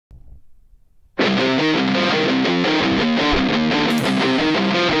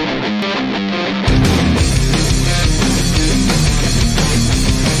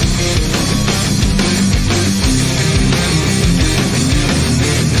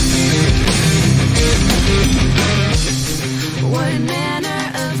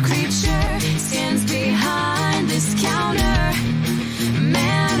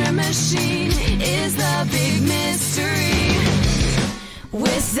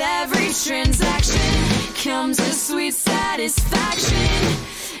every transaction comes a sweet satisfaction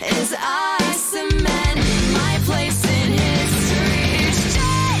as I cement my place in history. It's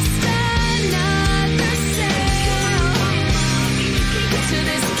just another sale to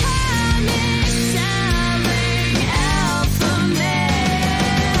this comic selling alpha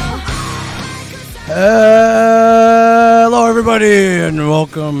male. Hello, everybody, and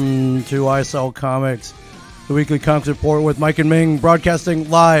welcome to I Sell Comics, the weekly comics report with Mike and Ming, broadcasting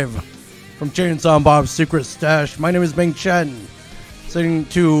live from Chainsaw and Bob's Secret Stash. My name is Ming Chen. Sitting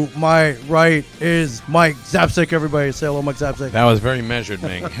to my right is Mike Zapcic. Everybody say hello, Mike Zapcic. That was very measured,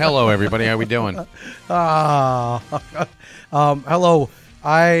 Ming. Hello, everybody. How we doing? Hello.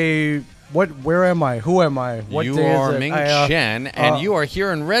 Where am I? Who am I? What you day are is it? Ming Chen, and you are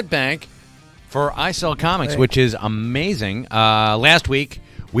here in Red Bank for I Sell Comics, which is amazing. Last week,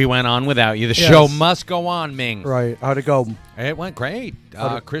 we went on without you. The show must go on, Ming. Right. How'd it go? It went great.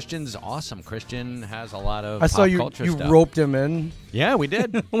 Christian's awesome. Christian has a lot of I saw pop culture you stuff. roped him in. Yeah, we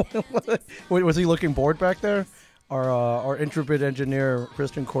did. Was he looking bored back there? Our intrepid engineer,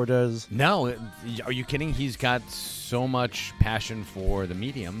 Christian Cortez. No, are you kidding? He's got so much passion for the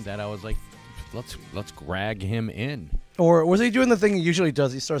medium that I was like, let's drag him in. Or was he doing the thing he usually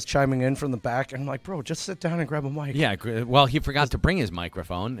does? He starts chiming in from the back, and I'm like, bro, just sit down and grab a mic. Yeah, well, he forgot to bring his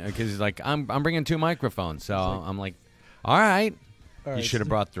microphone because he's like, I'm bringing 2 microphones. So I'm like, all right. You should have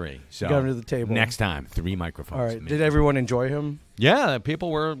brought 3. So got him to the table. Next time, 3 microphones. All right. Did everyone enjoy him? Yeah, people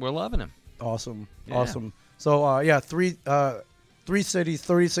were loving him. Awesome. Yeah. Awesome. So, three cities,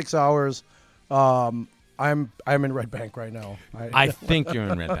 36 hours. I'm in Red Bank right now. I think you're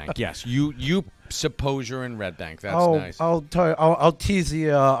in Red Bank. Yes, you suppose you're in Red Bank. That's nice. I'll tell you. I'll tease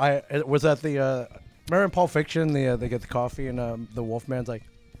you. I was at the. Remember in Pulp Fiction, they get the coffee and the Wolfman's like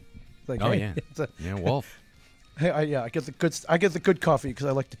Oh hey. Yeah, Wolf. Hey, I get the good coffee because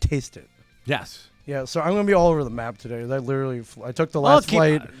I like to taste it. Yes. Yeah, so I'm gonna be all over the map today. I took the last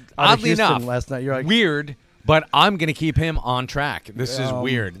flight out of Houston enough, last night. You're like weird. But I'm going to keep him on track. This is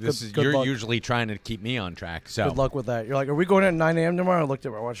weird. You're luck. usually trying to keep me on track. So good luck with that. You're like, are we going at 9 a.m. tomorrow? I looked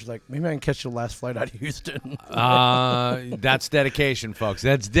at my watch. She's like, maybe I can catch the last flight out of Houston. That's dedication, folks.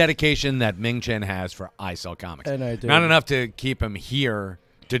 That's dedication that Ming Chen has for I Sell Comics. And I do. Not enough to keep him here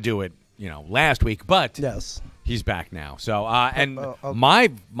to do it, last week, but yes, he's back now. So my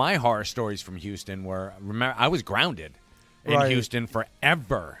horror stories from Houston were, remember, I was grounded in Houston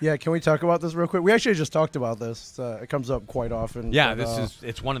forever. Yeah, can we talk about this real quick? We actually just talked about this. It comes up quite often. Yeah,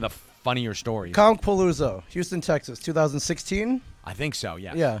 it's one of the funnier stories. Comic-Palooza, Houston, Texas, 2016. I think so.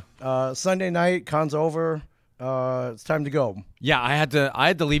 Yes. Yeah. Sunday night, con's over. It's time to go. Yeah, I had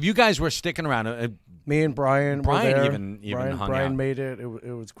to leave. You guys were sticking around. Me and Brian were there. even hung out. Brian made it.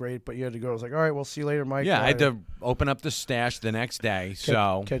 It was great, but you had to go. I was like, all right, we'll see you later, Mike. Yeah, I had to open up the stash the next day.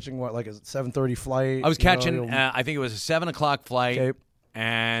 Catching what, like a 7:30 flight? I was catching. I think it was a 7:00 flight. Okay.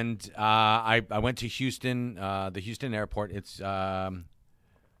 And I went to Houston, the Houston airport. It's I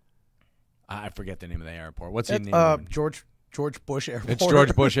forget the name of the airport. What's the name? George Bush Airport. It's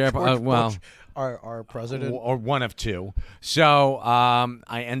George Bush Airport. Bush, our president, or one of 2. So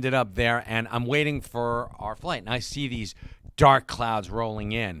I ended up there, and I'm waiting for our flight, and I see these dark clouds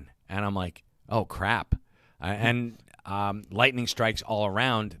rolling in, and I'm like, "Oh crap!" And lightning strikes all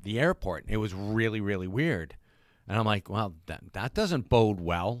around the airport. It was really, really weird, and I'm like, "Well, that doesn't bode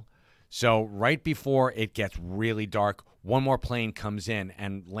well." So right before it gets really dark, one more plane comes in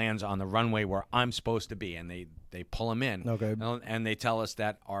and lands on the runway where I'm supposed to be, and they pull them in. Okay. And they tell us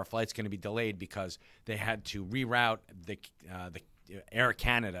that our flight's going to be delayed because they had to reroute the Air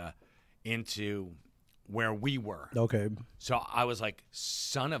Canada into where we were. Okay. So I was like,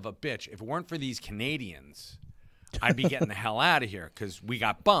 son of a bitch. If it weren't for these Canadians, I'd be getting the hell out of here because we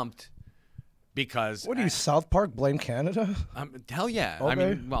got bumped because... What are you, South Park? Blame Canada? Hell yeah. Okay. I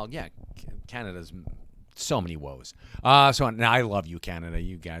mean, well, yeah, Canada's so many woes. So now I love you, Canada.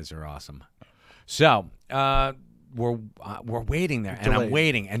 You guys are awesome. So we're waiting there, and I'm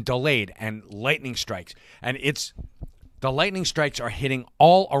waiting, and delayed, and lightning strikes, and the lightning strikes are hitting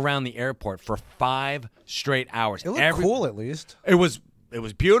all around the airport for 5 straight hours. It looked cool, at least. It was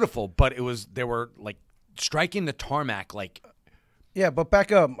beautiful, but they were like striking the tarmac like. Yeah, but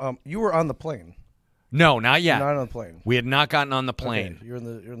back up. You were on the plane. No, not yet. You're not on the plane. We had not gotten on the plane. Okay, you're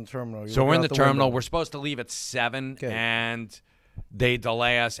in the terminal. So we're in the terminal. We're supposed to leave at 7, and they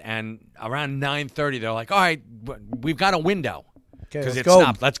delay us. And around 9:30, they're like, "All right, we've got a window because it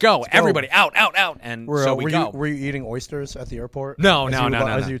stopped. Let's go, everybody, out!" And so we go. Were you eating oysters at the airport? No.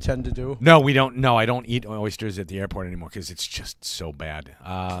 As you tend to do. No, we don't. No, I don't eat oysters at the airport anymore because it's just so bad,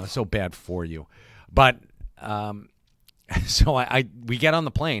 so bad for you. But So we get on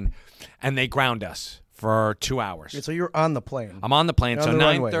the plane, and they ground us for 2 hours. So you're on the plane. I'm on the plane. You're So on the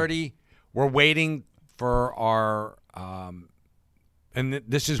runway. 9:30, we're waiting for our. And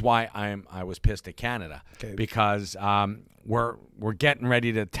this is why I was pissed at Canada, Okay. because we're getting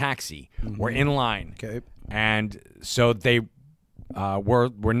ready to taxi. We're in line. Okay. And so they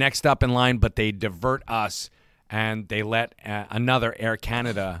we're next up in line, but they divert us and they let another Air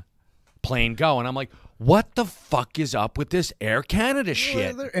Canada plane go. And I'm like, what the fuck is up with this Air Canada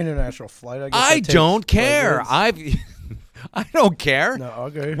shit? Well, they're international flight. I guess I that takes don't care. precedence. I don't care. No,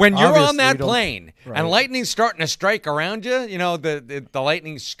 okay. When you're on Obviously, that you don't- plane Right. and lightning's starting to strike around you, you know, the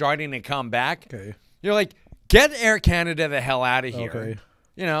lightning's starting to come back. Okay. You're like, get Air Canada the hell out of here. Okay.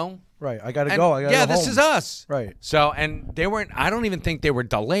 You know? Right. I gotta And go. I gotta yeah, go this home. is us. Right. So, and they weren't, I don't even think they were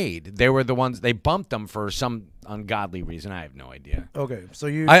delayed. They were the ones, they bumped them for some ungodly reason. I have no idea. Okay. So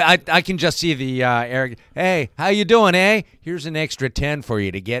you. I can just see the air. Hey, how you doing, eh? Here's an extra 10 for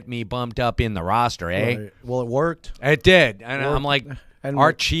you to get me bumped up in the roster, eh? Right. Well, it worked. It did. And Worked. I'm like, And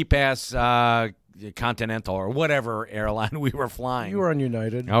our cheap-ass Continental or whatever airline we were flying. You were on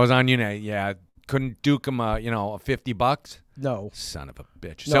United. I was on United, yeah. Couldn't duke them, a $50. No. Son of a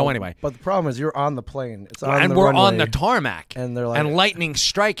bitch. No, So anyway. But the problem is you're on the plane. It's on And the we're runway, on the tarmac. And they're like, and lightning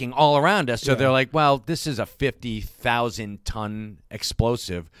striking all around us. So Yeah. they're like, well, this is a 50,000-ton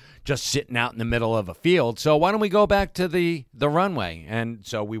explosive just sitting out in the middle of a field. So why don't we go back to the runway? And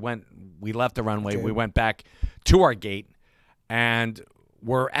so we left the runway. Okay. We went back to our gate, and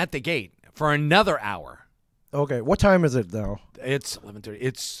we're at the gate for another hour. Okay. What time is it now? It's 11:30.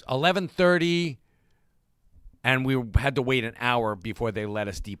 It's 11:30. And we had to wait an hour before they let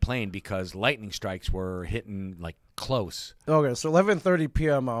us deplane because lightning strikes were hitting like close. Okay, so 11:30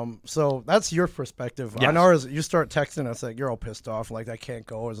 p.m. So that's your perspective. Yes. On ours, you start texting us like you're all pissed off, like I can't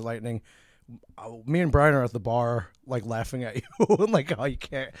go as lightning. Me and Brian are at the bar, like laughing at you, like how you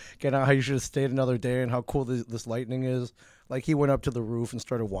can't get out, how you should have stayed another day, and how cool this lightning is. Like he went up to the roof and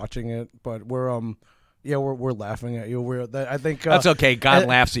started watching it, but we're laughing at you. I think That's okay. God uh,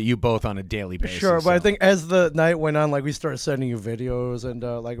 laughs at you both on a daily basis. Sure, but I so. think as the night went on, like we started sending you videos, and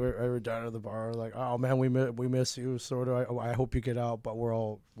like we're down at the bar, like, oh man, we miss you, sort of. I hope you get out, but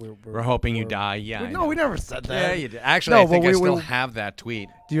we're hoping you die. Yeah. I No, know. we never said that. Yeah, you did. Actually, No, I think but I we- still we- have that tweet.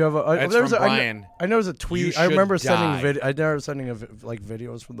 Do you have a? It's there's from a Brian. I know there's a tweet. You I remember should sending die. I remember sending like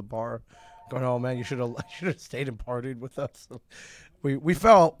videos from the bar, going, oh man, you should have stayed and partied with us. We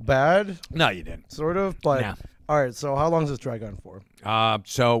felt bad, No, you didn't. sort of, but. No. All right, so how long does this drag on for?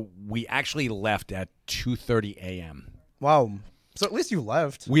 So we actually left at 2:30 a.m. Wow. So at least you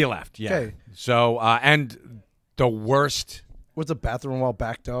left. We left, yeah. Okay. So and the worst. Was the bathroom all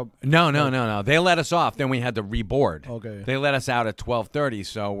backed up? No. They let us off. Then we had to reboard. Okay. They let us out at 12:30.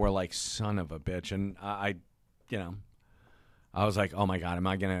 So we're like, son of a bitch. And I was like, oh my god, am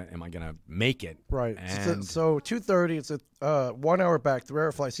I gonna make it? Right. And So 2:30. It's a 1 hour back 3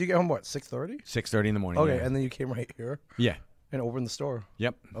 hour flight. So you get home what 6:30? 6:30 in the morning. Okay, yeah. and then you came right here Yeah. and opened the store.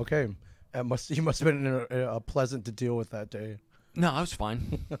 Yep. Okay. You must have been a pleasant to deal with that day. No, I was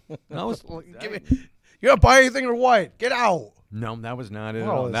fine. I was. You don't buy anything or what? Get out. No, that was not it at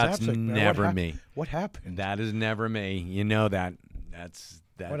Oh, all. That's Zapcic, man. never me. What happened? That is never me. You know that. That's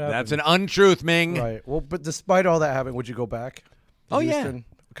What that's happened? an untruth, Ming. Right. Well, but despite all that happening, would you go back? to Oh, yeah. Houston?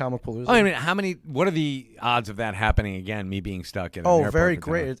 Comic Palooza. Oh, I mean, what are the odds of that happening again? Me being stuck in an Oh, airport very for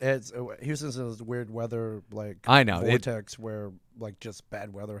great. 10 It's Houston's this weird weather, like I know. vortex where like just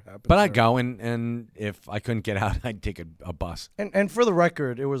bad weather happens. But I'd there. go, and if I couldn't get out, I'd take a bus. And for the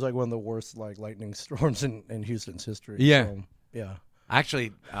record, it was like one of the worst like lightning storms in Houston's history. Yeah. So, yeah.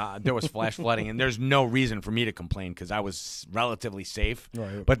 Actually, there was flash flooding, and there's no reason for me to complain because I was relatively safe.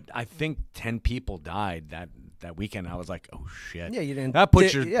 Right. But I think 10 people died that weekend. I was like, oh shit. Yeah, you didn't. That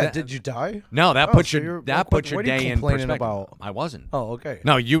puts your Yeah. that- Did you die? No, that Oh, puts so your you're- that puts your what are you day in complaining perspective. about? I wasn't. Oh, okay.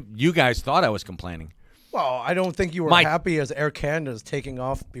 No, you guys thought I was complaining. Well, I don't think you were Mike- happy as Air Canada's taking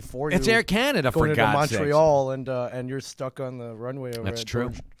off before you. It's Air Canada for going into God's sakes. Montreal and you're stuck on the runway over That's at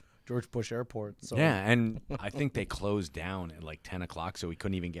true. George Bush Airport. So Yeah, and I think they closed down at like 10 o'clock, so we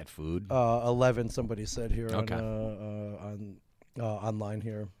couldn't even get food. 11. Somebody said here Okay. on online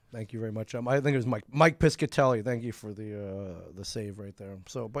here. Thank you very much. I think it was Mike Piscatelli. Thank you for the save right there.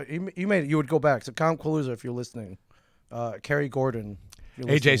 So, but you made it. You would go back. So, Comic Palooza, if you're listening. Kerry Gordon. if you're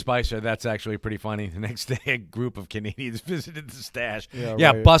AJ listening. Spicer, that's actually pretty funny. The next day, a group of Canadians visited the stash.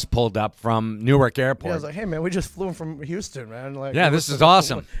 Yeah, right. Bus pulled up from Newark Yeah, I Airport. was like, hey man, we just flew in from Houston, man. Like, Yeah, this is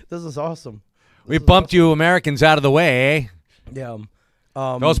awesome. This is awesome. We bumped you Americans out of the way, eh? Yeah.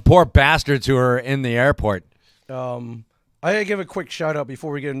 Those poor bastards who are in the airport. I gotta give a quick shout out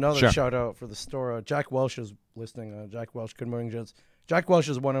before we get another Sure. shout out for the store. Jack Welsh is listening. Jack Welsh, good morning, gents. Jack Welsh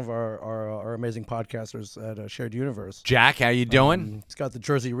is one of our amazing podcasters at Shared Universe. Jack, how you doing? He's got the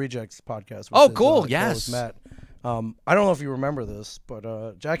Jersey Rejects podcast. Oh, his, cool, co-host yes. Matt. I don't know if you remember this,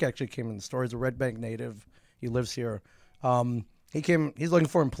 but Jack actually came in the store. He's a Red Bank native. He lives here. He's looking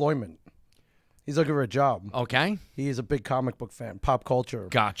for employment. He's looking for a job. Okay. He's a big comic book fan, pop culture.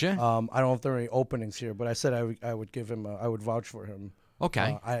 Gotcha. I don't know if there are any openings here, but I said I would give him. I would vouch for him.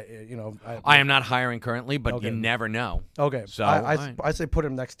 Okay. I I am not hiring currently, but Okay. you never know. Okay. So, I say put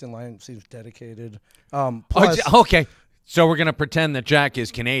him next in line. Seems dedicated. Plus, Okay. So we're gonna pretend that Jack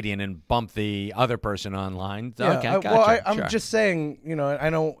is Canadian and bump the other person online. yeah, Okay, well, gotcha. I'm Sure. just saying.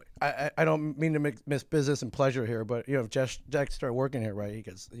 I don't mean to miss business and pleasure here, but if Jack started working here, right?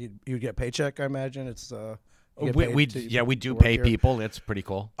 You'd get a paycheck. I imagine it's. You get paid we to do work pay here. people. It's pretty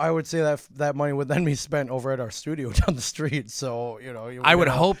cool. I would say that money would then be spent over at our studio down the street. So I would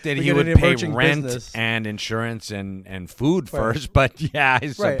hope that he would pay rent and insurance and food first, but yeah, I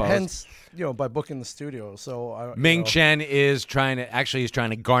suppose. Right. Hence, by booking the studio. So Ming Chen is trying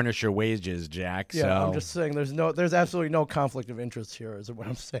to garnish your wages, Jack. Yeah, so. I'm just saying there's absolutely no conflict of interest here, is what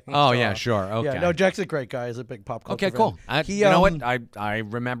I'm saying. Oh So, yeah, sure. Okay. Yeah, no, Jack's a great guy. He's a big pop culture Okay, cool. fan. You know what? I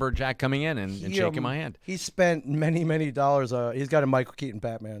remember Jack coming in and shaking my hand. He spent many dollars. He's got a Michael Keaton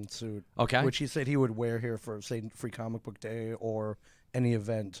Batman suit. Okay. Which he said he would wear here for, say, Free Comic Book Day or any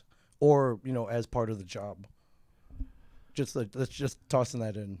event, or as part of the job. Let's just tossing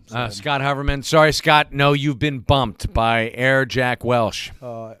that in. So, Scott Hoverman. Sorry, Scott. No, you've been bumped by Air Jack Welsh.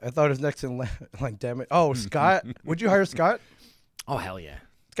 I thought it was next in line. Damn it! Oh, Scott, would you hire Scott? Oh, hell yeah.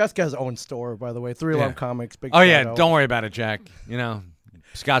 Scott's got his own store, by the way. 3 Alarm Comics. Big Oh, yeah. shout out. Don't worry about it, Jack.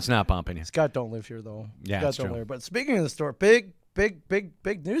 Scott's not bumping you. Scott don't live here though. Yeah, Scott that's don't true. live. But speaking of the store, big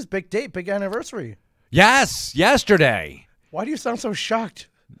news, big date, big anniversary. Yes, yesterday. Why do you sound so shocked?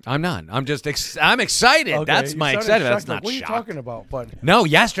 I'm not. I'm just. I'm excited. Okay, That's you my sounded excited. shocked, That's like, not what are you shocked. talking about? But No,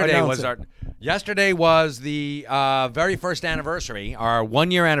 yesterday Announce was it. our. Yesterday was the very first anniversary, our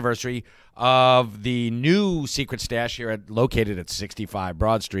 1-year anniversary of the new secret stash here located at 65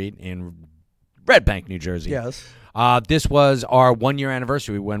 Broad Street in Red Bank, New Jersey. yes, This was our 1-year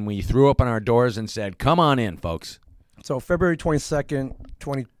anniversary when we threw open our doors and said, "Come on in, folks." so February 22nd,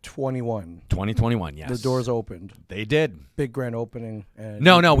 2021, 2021. Yes, the doors opened. They did. Big grand opening. And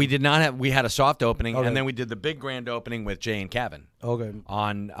No, we did not have. We had a soft opening, Okay. and then we did the big grand opening with Jay and Kevin Okay,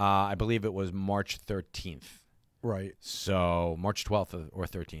 on, I believe it was March 13th. right. So March 12th or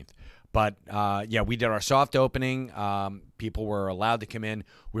 13th. But, we did our soft opening. People were allowed to come in.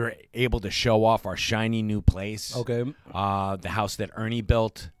 We were able to show off our shiny new place. Okay, The house that Ernie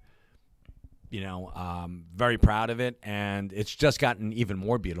built. Very proud of it. And it's just gotten even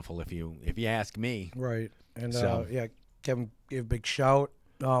more beautiful if you ask me. right. And So- Kevin gave a big shout.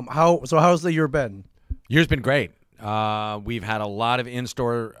 How's the year been? Year's been great. We've had a lot of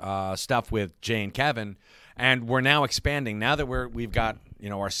in-store stuff with Jay and Kevin, and we're now expanding. Now that we've got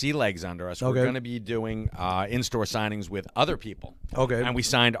our sea legs under us, Okay. we're going to be doing in-store signings with other people. Okay. And we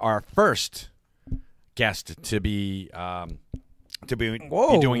signed our first guest to be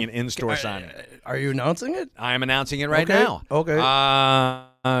Whoa. doing an in-store signing. Are you announcing it? I am announcing it right Okay. now. Okay.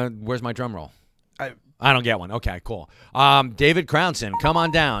 Where's my drum roll? I don't get one. Okay, cool. David Crownson, come on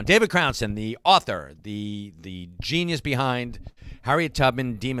down. David Crownson, the author, the genius behind Harriet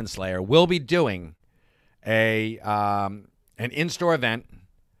Tubman Demon Slayer, will be doing an in-store event,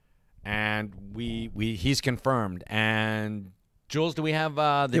 and he's confirmed. And Jules, do we have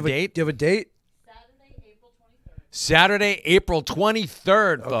the date? Do you have a date? Saturday, April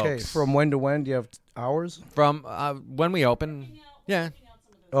 23rd, folks. Okay. From when to when? Do you have hours? From when we open. Yeah.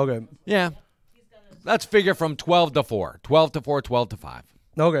 Okay. Yeah. Let's figure from 12 to 4. 12 to 4, 12 to 5.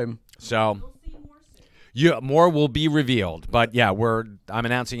 Okay. So more will be revealed. But yeah, I'm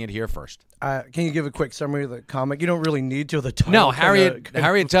announcing it here first. Can you give a quick summary of the comic? You don't really need to. The title No, kinda-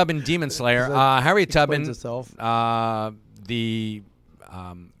 Harriet Tubman Demon Slayer. Harriet explains Tubman, itself. the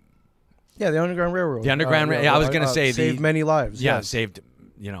Yeah, the Underground Railroad. The Underground Railroad. Yeah, I was gonna say saved many lives. yeah, yes. saved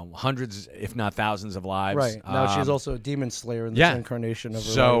hundreds, if not thousands, of lives. Right. Now she's also a demon slayer in this yeah. incarnation of her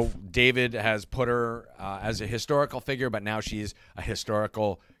So life. David has put her as a historical figure, but now she's a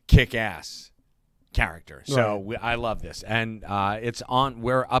historical kick-ass character. So I love this, and it's on.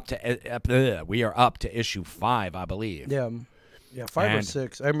 We are up to issue 5, I believe. Yeah. Yeah, 5 or And-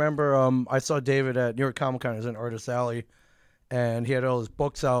 6. I remember I saw David at New York Comic Con. He was in Artist Alley, and he had all his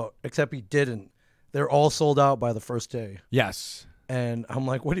books out, except he didn't. They're all sold out by the first day. Yes. And I'm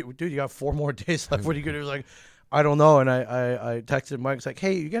like, what do you, dude, you got 4 more days left. What are you going to do? He's like, I don't know. And I texted Mike. It's like,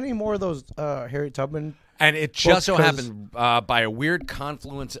 hey, you got any more of those Harriet Tubman? And it just so 'cause happened by a weird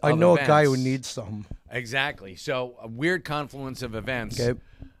confluence of I know events. a guy who needs some. Exactly. So a weird confluence of events. Okay.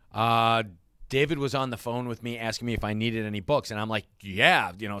 David was on the phone with me asking me if I needed any books, and I'm like,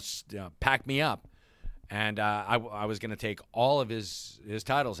 yeah, pack me up. And I was going to take all of his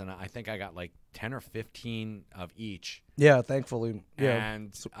titles, and I think I got like 10 or 15 of each. Yeah, thankfully. Yeah.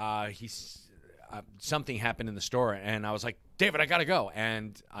 And something happened in the store, and I was like, David, I got to go.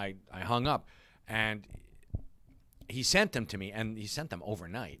 And I hung up, and he sent them to me, and he sent them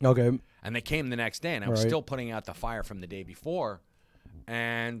overnight. Okay. And they came the next day, and I was still putting out the fire from the day before,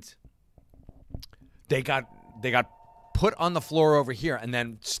 and they got put on the floor over here, and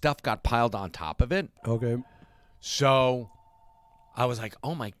then stuff got piled on top of it. Okay. So I was like,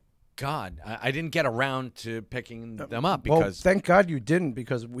 oh my God, I didn't get around to picking them up because. Well, thank God you didn't,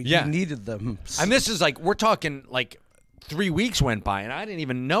 because we needed them. And this is like, we're talking like 3 weeks went by, and I didn't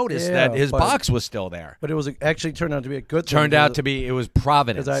even notice that his box was still there. But it was actually turned out to be a good thing. Turned out to be, it was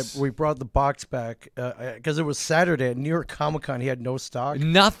Providence. Because we brought the box back because it was Saturday at New York Comic Con. He had no stock.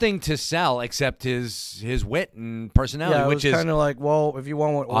 Nothing to sell except his wit and personality, Yeah, which it was is kind of like, well, if you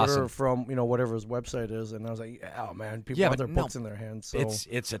want one, order awesome. from whatever his website is. And I was like, oh man, people have their books in their hands. So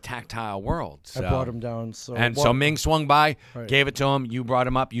it's a tactile world. So. I brought him down. So so Ming swung by, gave it to him. You brought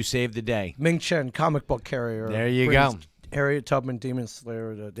him up. You saved the day. Ming Chen, comic book carrier. There you go. Harriet Tubman, Demon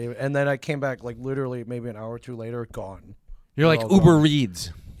Slayer, David, and then I came back like literally maybe an hour or two later, gone. You're like Uber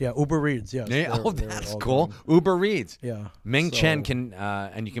Reads. Yeah, Uber Reads. Yes. Yeah, that's cool. Gone. Uber Reads. Yeah. Ming Chen can,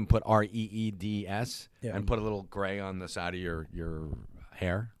 and you can put REEDS Yeah. and put a little gray on the side of your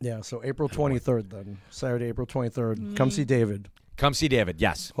hair. Yeah. So April 23rd, then Saturday, April 23rd. Come see David. Come see David.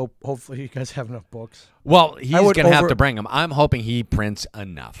 Yes. Hopefully you guys have enough books. Well, he's going to have to bring them. I'm hoping he prints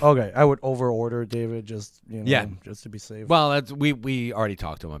enough. Okay, I would over order David just just to be safe. Well, we already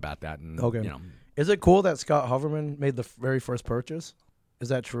talked to him about that. And, okay. Is it cool that Scott Hoverman made the very first purchase? Is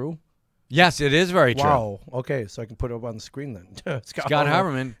that true? Yes, it is very true. Wow. Okay, so I can put it up on the screen then. Scott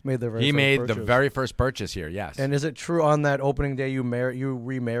Haverman made the very he first made purchase. the very first purchase here. Yes. And is it true on that opening day you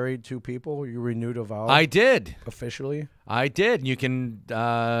remarried two people? You renewed a vow? I did. Officially? I did. You can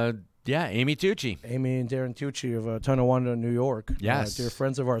Amy Tucci. Amy and Darren Tucci of Tonawanda, New York. Yes. Dear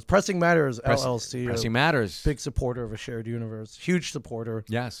friends of ours. Pressing Matters, LLC. Pressing Matters. Big supporter of A Shared Universe. Huge supporter.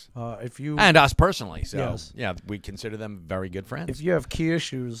 Yes. If you and us personally. So, yes. yeah, we consider them very good friends. If you have key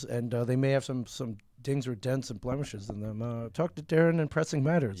issues and they may have some dings or dents and blemishes in them, talk to Darren and Pressing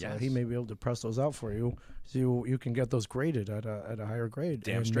Matters. Yes. He may be able to press those out for you so you can get those graded at a higher grade.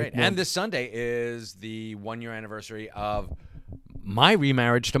 Damn straight. And this Sunday is the 1-year anniversary of my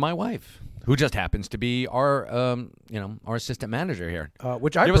remarriage to my wife, who just happens to be our our assistant manager here.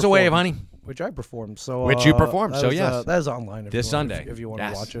 Which I Give us a wave, honey. Which I performed. So which you performed. So yes, that is online this Sunday if you want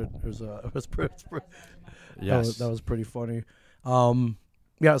to watch it. It was pretty. Yes, that was pretty funny.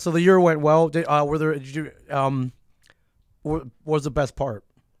 Yeah. So the year went well. Was the best part?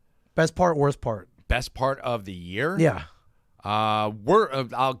 Best part, worst part. Best part of the year? Yeah.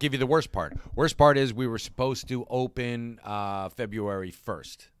 I'll give you the worst part. Worst part is we were supposed to open February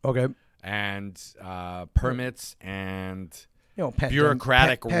 1st. Okay. And permits and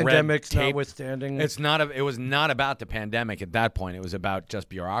bureaucratic pandemics notwithstanding. It was not about the pandemic at that point. It was about just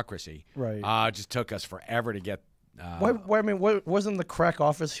bureaucracy. Right. It just took us forever to get. Why, I mean, wasn't the crack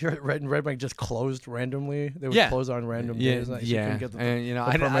office here at Red Bank just closed randomly? They would close on random days. So you couldn't get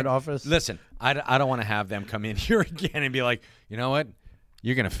the permit office. Listen, I don't want to have them come in here again and be like, you know what,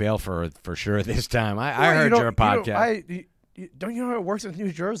 you're gonna fail for sure this time. I heard your podcast. Don't you know how it works in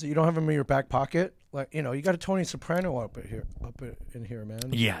New Jersey? You don't have them in your back pocket. Like you got a Tony Soprano up in here, man.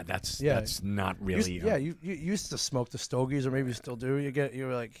 Yeah, that's not really. You used to smoke the stogies, or maybe you still do.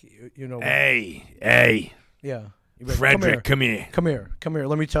 You're like. Hey. Yeah. Frederick, come here. Come here.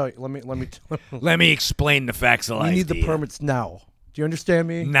 Let me tell you. Let me explain the facts of life. You need the permits now. Do you understand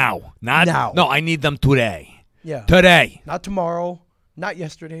me? Now, not now. No, I need them today. Yeah. Today. Not tomorrow. Not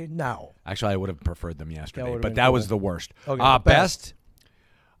yesterday. Now. Actually, I would have preferred them yesterday, but that was the worst. Okay, best.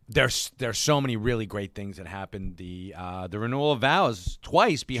 There's so many really great things that happened. The renewal of vows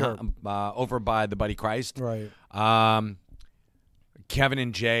twice over by the Buddy Christ. Right. Kevin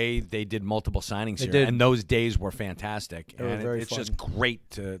and Jay, they did multiple signings here, and those days were fantastic. And it's just great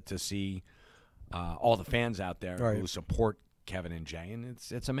to see all the fans out there who support Kevin and Jay, and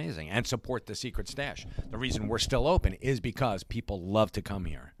it's amazing, and support the Secret Stash. The reason we're still open is because people love to come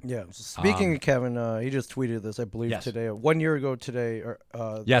here. Yeah. So speaking of Kevin, he just tweeted this, I believe, today. 1 year ago today, or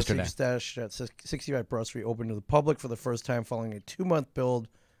yesterday, the Secret Stash at 65 Broad Street opened to the public for the first time following a 2-month build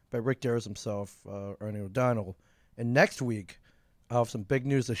by Rick Darris himself, Ernie O'Donnell. And next week, I'll have some big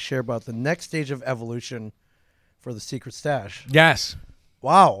news to share about the next stage of evolution for the Secret Stash. Yes.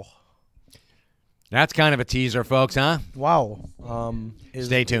 Wow. That's kind of a teaser, folks, huh? Wow.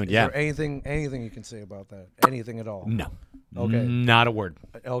 Stay tuned, is yeah. there anything you can say about that? Anything at all? No. Okay. Not a word.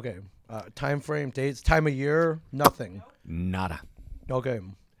 Okay. Time frame, dates, time of year, nothing. Nada. Okay.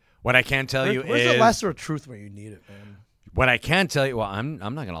 What I can tell you Where's is the lesser of truth when you need it, man? what I can tell you. Well, I'm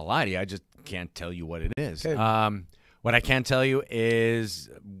not going to lie to you. I just can't tell you what it is. Okay. What I can tell you is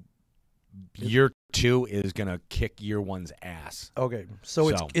year 2 is going to kick year 1's ass. Okay. So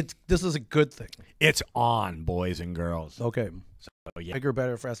it's this is a good thing. It's on, boys and girls. Okay. So, yeah. Bigger,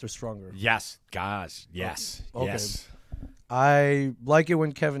 better, faster, stronger. Yes, guys. Yes. Okay. Yes. I like it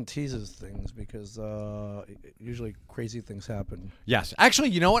when Kevin teases things because usually crazy things happen. Yes. Actually,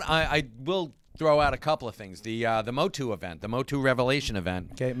 you know what? I will throw out a couple of things. The Motu event, the Motu Revelation event.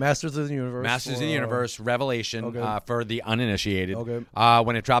 Okay, Masters of the Universe. Masters of the Universe Revelation okay. For the uninitiated. Okay.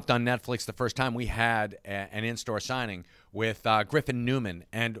 When it dropped on Netflix the first time, we had an in-store signing with Griffin Newman,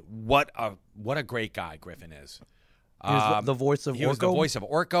 and what a great guy Griffin is. He was the voice of Orko? He was the voice of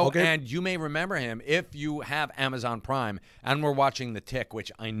Orko, Okay. and you may remember him if you have Amazon Prime and we're watching The Tick,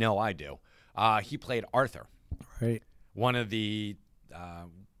 which I know I do. He played Arthur, Right. one of the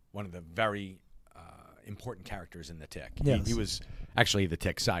very important characters in The Tick. Yes. He was actually The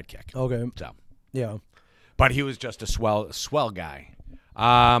Tick's sidekick. Okay. So, Yeah. but he was just a swell guy.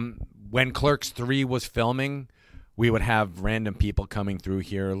 When Clerks 3 was filming, we would have random people coming through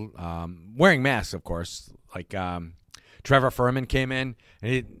here wearing masks, of course, like. Trevor Furman came in,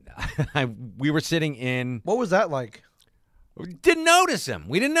 and we were sitting in. What was that like? We didn't notice him.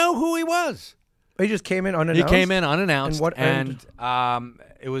 We didn't know who he was. He just came in unannounced? He came in unannounced, And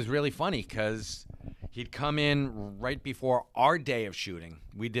it was really funny because he'd come in right before our day of shooting.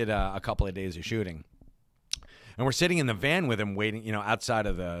 We did a couple of days of shooting, and we're sitting in the van with him, waiting, outside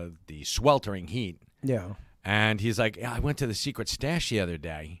of the sweltering heat. Yeah. And he's like, "Yeah, I went to the Secret Stash the other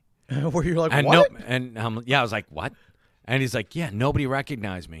day." Where you're like, And what? I was like, "What?" And he's like, "Yeah, nobody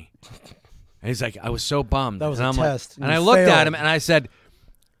recognized me." And he's like, "I was so bummed." That was and a I'm test. Like, and You I looked at failed. him and I said,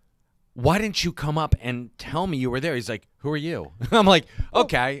 "Why didn't you come up and tell me you were there?" He's like, "Who are you?" I'm like,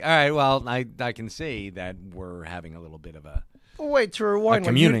 "Okay, all right. Well, I can see that we're having a little bit of a Wait, to rewind.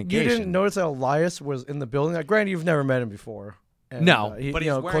 Like, you communication. didn't notice that Elias was in the building? Like, granted, you've never met him before. And, no, he, but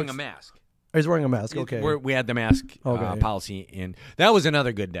you he's know, wearing a clerks- mask." He's wearing a mask. Okay. We had the mask Okay. policy in. That was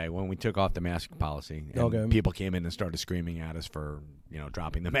another good day when we took off the mask policy. And Okay. people came in and started screaming at us for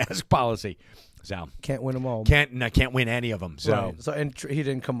dropping the mask policy. So Can't win them all. can't win any of them. So Right. So and he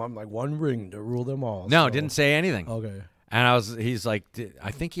didn't come up like one ring to rule them all. no, so. didn't say anything. Okay. And he's like,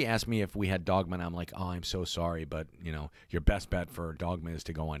 I think he asked me if we had Dogma. And I'm like, oh, I'm so sorry, but your best bet for Dogma is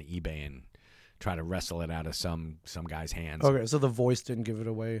to go on eBay and try to wrestle it out of some guy's hands. Okay, so the voice didn't give it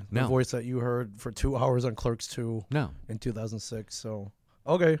away. The No. voice that you heard for 2 hours on Clerks 2 No, in 2006. So,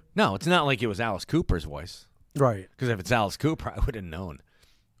 okay. no, it's not like it was Alice Cooper's voice. Right. Because if it's Alice Cooper, I would have known.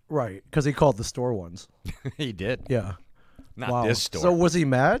 Right. Because he called the store once. He did. Yeah. Not Wow. this store. So was he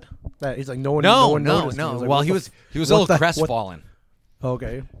mad? That he's like no one. No, noticed. no. Like, Well, what he the was f- a little what the- what- crestfallen,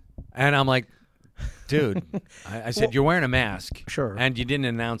 Okay. and I'm like, dude, I said you're wearing a mask, Sure. and you didn't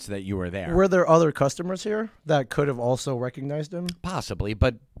announce that you were there. Were there other customers here that could have also recognized him? Possibly,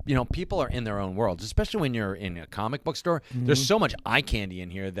 but people are in their own worlds, especially when you're in a comic book store. There's so much eye candy in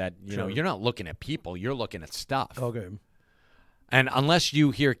here that Sure. you're not looking at people, you're looking at stuff. Okay. And unless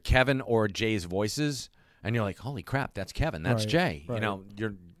you hear Kevin or Jay's voices, and you're like, holy crap, that's Kevin, that's Right, Jay. right.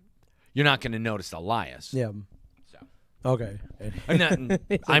 You're not going to notice Elias. Yeah. So. Okay. And then,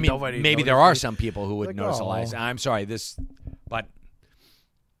 I mean, Nobody maybe there noticed are me. some people who would Like, notice "Aw." Elias. I'm sorry, but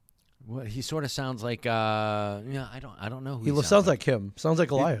he sort of sounds like I don't know who He sounds sounds like him. Sounds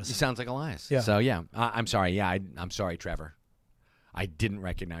like Elias. He sounds like Elias. Yeah. So yeah, I'm sorry. Yeah, I'm sorry, Trevor. I didn't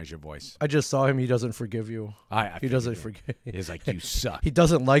recognize your voice. I just saw him. He doesn't forgive you. I He doesn't figured forgive. it. He's like, you suck. He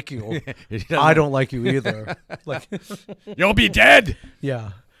doesn't like you. He doesn't- I don't like you either. Like, You'll be dead.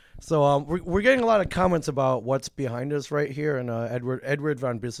 yeah. So we're getting a lot of comments about what's behind us right here, and Edward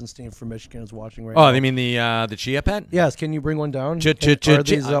von Bissenstein from Michigan is watching right now. Oh, they mean the chia pet? Yes, can you bring one down?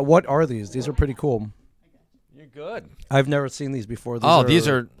 Ch-ch-ch-ch- What are these? These are pretty cool. You're good. I've never seen these before. These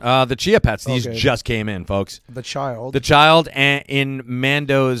are the chia pets. These Okay. just came in, folks. the child. The child in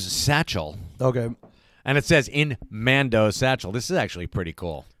Mando's satchel. Okay, And it says in Mando's satchel. This is actually pretty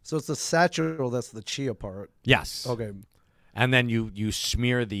cool. so it's the satchel that's the chia part. Yes. Okay, And then you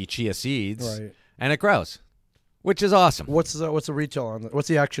smear the chia seeds, Right. and it grows, which is awesome. what's the retail on that? What's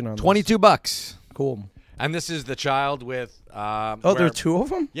the action on this? $22. Cool. And this is the child with. Oh, there are two of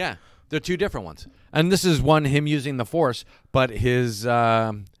them? Yeah, they're two different ones. And this is one him using the Force, but his.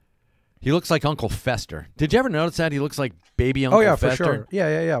 He looks like Uncle Fester. Did you ever notice that? He looks like baby Uncle Fester. For sure.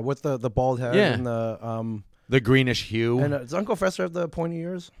 Yeah. With the bald head and the greenish hue. And does Uncle Fester have the pointy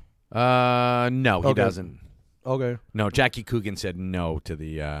ears? No, he doesn't. Okay. No, Jackie Coogan said no to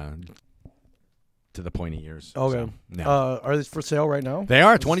the pointy ears. Okay. So, no. Are these for sale right now? They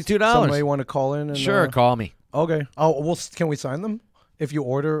are $22. Somebody want to call in? And, Sure, call me. Okay. Oh, can we sign them? If you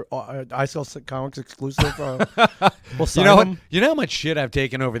order I Sell Comics exclusive, we'll sign them. You know how much shit I've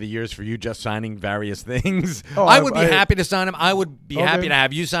taken over the years for you just signing various things? Oh, I would be happy to sign them. I would be happy Okay. to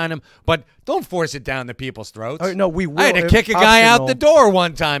have you sign them, but don't force it down the people's throats. No, we will. I had to It's kick a guy out optional. the door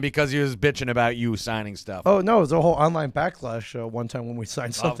one time because he was bitching about you signing stuff. Oh, no, it was a whole online backlash one time when we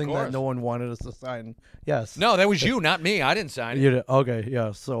signed something that course. no one wanted us to sign. Yes. No, that was you, not me. I didn't sign it. You did. Okay,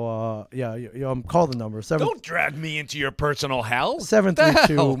 yeah. So, call the number. Don't drag me into your personal hell.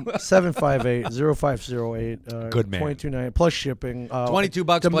 732-758-0508. Good man. 22.9 plus shipping.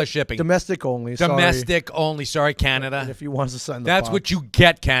 $22 plus shipping. Domestic only. Domestic only. Sorry, Canada. And if you want us to sign the That's box. what you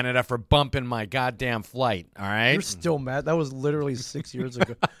get, Canada, for bumping my goddamn flight. All right. You're still mad. That was literally 6 years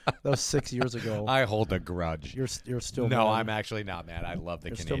ago. That was 6 years ago. I hold a grudge. You're still mad. No, I'm actually not mad. I love the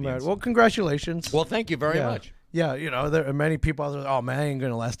You're still Canadians. mad. Well, congratulations. Well, thank you very much. Yeah, there are many people out there. Oh man, I ain't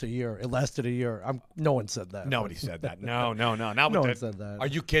gonna last a year. It lasted a year. No one said that. Nobody said that. No. Not No with one said that. Are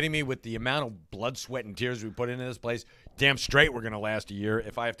you kidding me? With the amount of blood, sweat, and tears we put into this place, damn straight we're gonna last a year.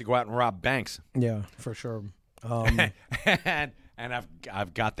 If I have to go out and rob banks, Yeah, for sure. and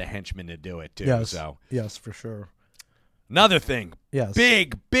I've got the henchmen to do it too. Yes. So Yes, for sure. another thing, Yes.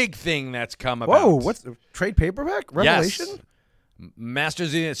 big thing that's come about. Whoa, what's the trade paperback? Revelation? Yes.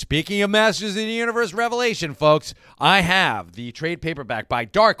 Speaking of Masters of the Universe Revelation, folks, I have the trade paperback by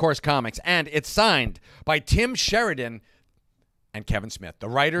Dark Horse Comics, and it's signed by Tim Sheridan and Kevin Smith, the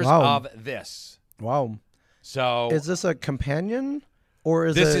writers of this. Wow. So Is this a companion or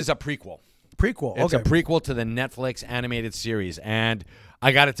is this it is a prequel. prequel? It's Okay. a prequel to the Netflix animated series, and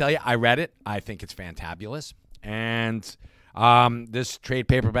I got to tell you, I read it. I think it's fantabulous, and this trade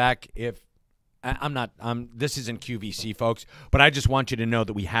paperback, this isn't QVC, folks, but I just want you to know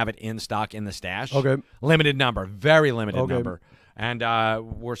that we have it in stock in the stash. Okay. Limited number, very limited Okay. number. And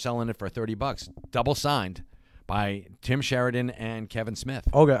we're selling it for $30. Double signed by Tim Sheridan and Kevin Smith.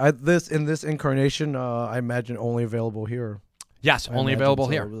 Okay. In this incarnation, I imagine only available here. Yes, I only imagine available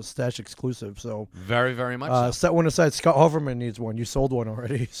so. here. It was a stash exclusive. So Very, very much so. set one aside. Scott Hoverman needs one. You sold one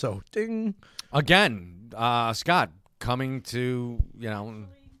already. So ding. Again, Scott, coming to,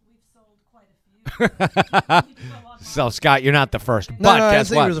 So, Scott, you're not the first. No, But no, I didn't guess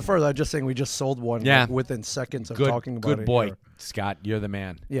say what? he was the first. I was just saying we just sold one Yeah. within seconds of Good, talking about it. good boy, here. Scott. You're the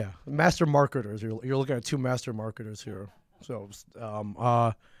man. Yeah, master marketers. You're looking at two master marketers here. So,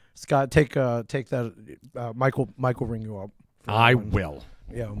 Scott, take that. Michael will ring you up. for that I one. will.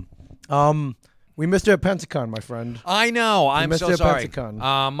 Yeah. We missed you at Pensacon, my friend. I know. I'm missed so you at sorry.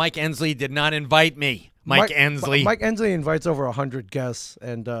 Pensacon. Mike Ensley did not invite me. Mike Ensley. Mike Ensley invites over 100 guests,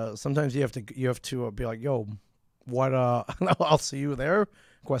 and sometimes you have to be like, "Yo, what? I'll see you there?" ?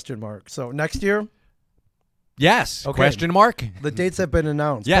 So next year, Yes. Okay. Question mark. the dates have been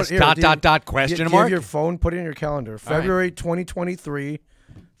announced. Yes. Put- here, Dot do dot you- dot. do you- Question do you mark. have your phone? Put it in your calendar. right. February 2023.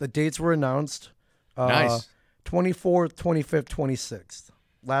 The dates were announced. Nice. 24th, 25th, 26th.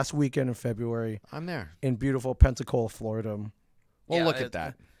 Last weekend in February I'm there. in beautiful Pensacola, Florida. Well, Yeah, look at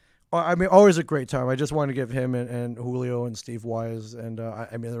that. I mean, always a great time. I just want to give him and Julio and Steve Wise and I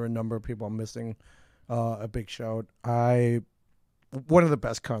mean, there are a number of people I'm missing. A big shout. One of the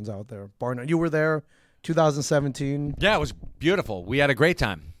best cons out there. Bar none. You were there, 2017. Yeah, it was beautiful. We had a great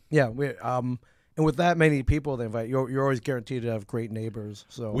time. Yeah. And with that many people they invite, you're always guaranteed to have great neighbors.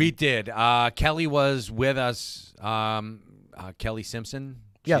 So We did. Kelly was with us. Kelly Simpson.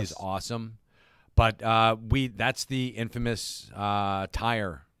 Yes. She's awesome. But that's the infamous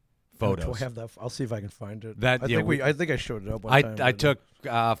tire photos. Do I have that? I'll see if I can find it. That- I yeah, think I think I showed it up. One I time, I but- took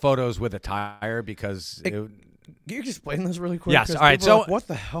photos with a tire because Can you explain this really quick? Yes, 'Cause all right, people are so- like, what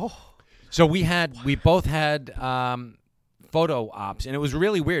the hell? so we both had photo ops, and it was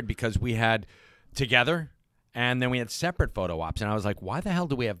really weird because we had together and then we had separate photo ops, and I was like, why the hell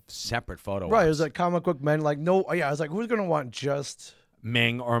do we have separate photo Right, it ops? was like comic book men. Like no, yeah, I was like, who's gonna want just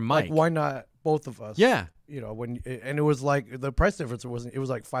Ming or Mike? like why not both of us? Yeah. You know, and it was like the price difference wasn't. It was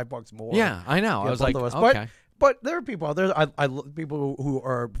like $5 more. Yeah, I know. Yeah, I was both like, of us. okay. But there are people out there. I love people who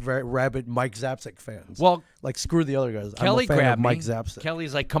are very rabid Mike Zapcic fans. Well, like screw the other guys. Kelly I'm a fan grabbed of Mike me. Zapcic.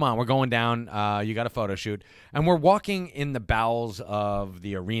 Kelly's like, "Come on, we're going down. You got a photo shoot." And we're walking in the bowels of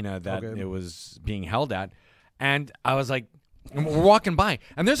the arena that it was being held at. And I was like, and we're walking by,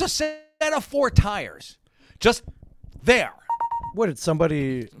 and there's a set of 4 tires just there. What did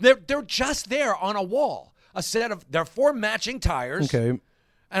somebody? They're just there on a wall. There are 4 matching tires. Okay.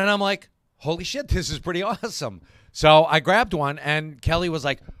 And I'm like, holy shit, this is pretty awesome. So I grabbed one, and Kelly was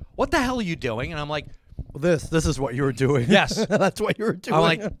like, "What the hell are you doing?" And I'm like, This is what you were doing. Yes. That's what you were doing. I'm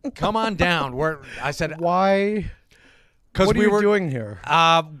like, "Come on down." I said, why? because What are we you were doing here?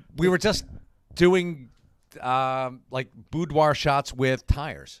 we were just doing like boudoir shots with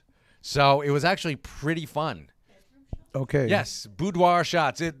tires. So it was actually pretty fun. Okay. Yes, boudoir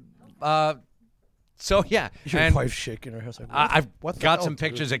shots. So yeah, Your and wife's shaking her head. Like, I've what the got hell, some dude?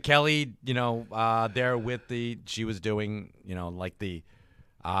 pictures of Kelly, there with she was doing, like the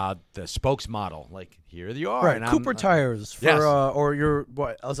spokesmodel. Like, here you are. Right, and Cooper tires for yes. or your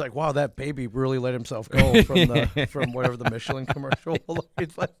what? I was like, wow, that baby really let himself go from whatever the Michelin commercial.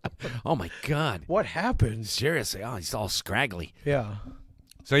 Oh my God. What happened? Seriously, he's all scraggly. Yeah,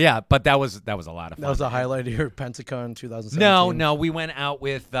 So yeah, but that was a lot of fun. that was the highlight of your Pensacon 2017. No, we went out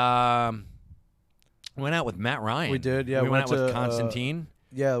with Matt Ryan. We did, yeah, We we went went out with to, Constantine,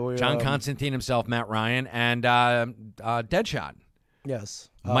 Yeah, John Constantine himself, Matt Ryan, and Deadshot. Yes,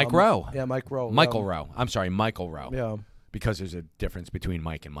 Mike Rowe. Yeah, Mike Rowe. Michael Rowe. I'm sorry, Michael Rowe. Yeah, Because there's a difference between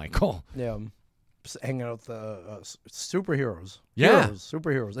Mike and Michael. yeah. Just hanging out with the superheroes. Yeah.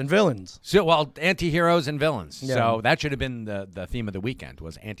 Superheroes and villains. So, well, anti-heroes and villains. Yeah. So that should have been the theme of the weekend,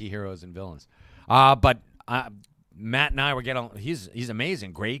 was anti-heroes and villains. But Matt and I were getting. He's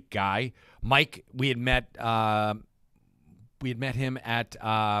amazing, great guy. Mike, we had met him at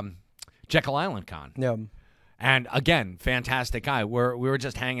Jekyll Island Con. Yeah. And again, fantastic guy. We were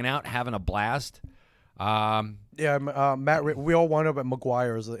just hanging out, having a blast. Yeah, Matt. We all wound up at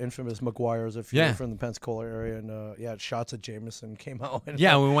McGuire's, the infamous McGuire's. If you're Yeah. from the Pensacola area, and shots of Jameson came out. And,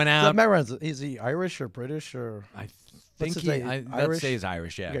 Yeah, we went out. Matt Ryan's, is he Irish or British or? I think his name? let's Irish? say he's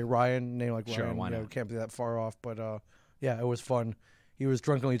Irish. Yeah. Okay, Ryan, name like Sure, Ryan. why Yeah, not? we can't be that far off, but yeah, it was fun. He was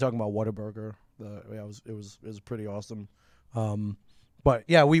drunkenly talking about Whataburger. It was pretty awesome. But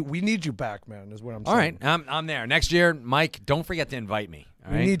yeah, we need you back, man. Is what I'm All saying. right, I'm there next year. Mike, don't forget to invite me.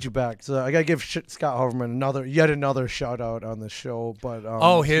 All We right? need you back. So I gotta give Scott Hoverman yet another shout out on the show. But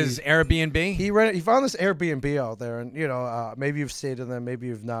his Airbnb. he found this Airbnb out there, and maybe you've stayed in them, maybe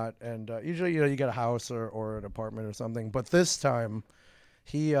you've not. And usually you get a house or an apartment or something. But this time,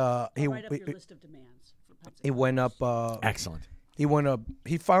 he Write up your list of demands for Pensacola. he went up. Excellent. He went up.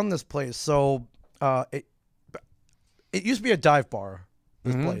 He found this place. So it used to be a dive bar.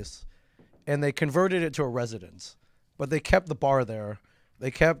 This place, and they converted it to a residence, but they kept the bar there.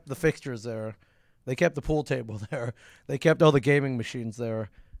 They kept the fixtures there. They kept the pool table there. They kept all the gaming machines there.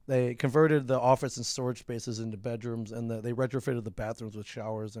 They converted the office and storage spaces into bedrooms, and they retrofitted the bathrooms with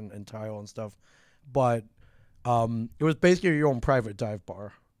showers and tile and stuff. But it was basically your own private dive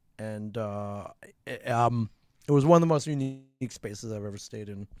bar, and it was one of the most unique spaces I've ever stayed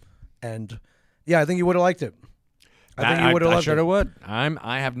in. And yeah, I think you would have liked it. I think you would have I loved sure it. would.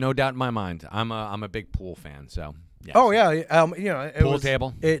 I have no doubt in my mind. I'm a big pool fan. So yeah. Oh yeah, it Pool was,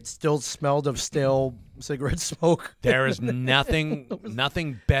 table. It still smelled of stale cigarette smoke. There is nothing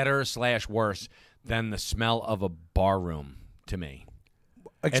better / worse than the smell of a bar room to me.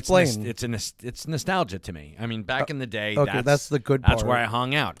 Explain. It's nostalgia to me. I mean, back in the day, okay, that's the good That's part. where I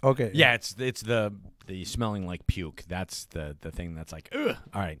hung out. Okay. Yeah, it's the smelling like puke. That's the thing that's like, ugh.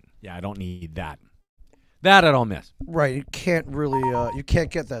 All right. Yeah, I don't need that. That I don't miss. Right, you can't really, you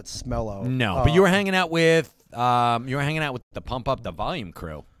can't get that smell out. No, but you were hanging out with the Pump Up the Volume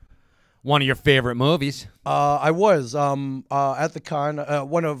crew. One of your favorite movies. I was at the con.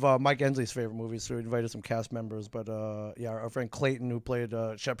 One of Mike Ensley's favorite movies. So we invited some cast members. But yeah, our friend Clayton, who played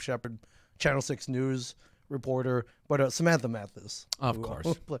Shep Shepherd, Channel 6 News reporter. But Samantha Mathis, Of who,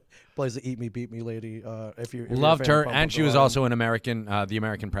 course. plays the Eat Me Beat Me lady. If you're a Loved fan of her, Pump and Up she the was Volume. also an American, the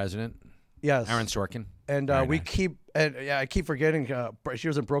American president, Yes, Aaron Sorkin. And Very we nice. keep, and yeah, I keep forgetting. She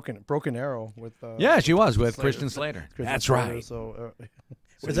was in Broken Arrow with. Yeah, she was with Slater. Christian Slater. Christian That's Slater, right. So,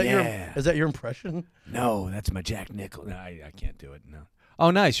 So, is that yeah. your your impression? No, that's my Jack Nicholson. No, I can't do it. No. Oh,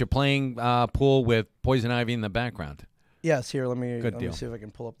 nice. You're playing pool with Poison Ivy in the background. Yes. Here, let me Good let deal. me see if I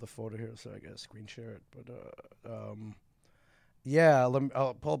can pull up the photo here so I can screen share it. But Yeah,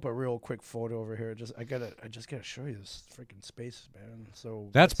 I'll pull up a real quick photo over here. I just gotta show you this freaking space, man. So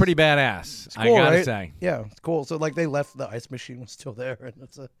That's pretty badass. it's cool, I gotta right? say. Yeah, it's cool. So like they left the ice machine was still there,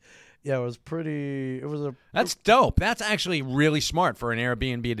 and it was pretty. It was a That's dope. That's actually really smart for an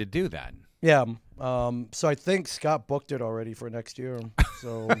Airbnb to do that. yeah. So I think Scott booked it already for next year.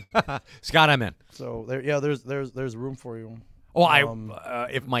 So Scott, I'm in. so there, yeah, there's room for you. Well,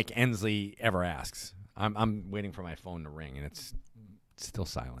 if Mike Ensley ever asks, I'm waiting for my phone to ring, and it's still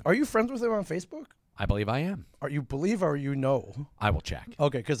silent. Are you friends with him on Facebook? I believe I am. Are you believe or you know? I will check.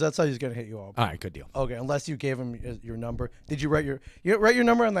 Okay, because that's how he's gonna hit you up. All right, good deal. Okay, unless you gave him your number. Did you write your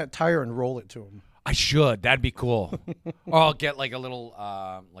number on that tire and roll it to him? I should. That'd be cool. Or I'll get like a little,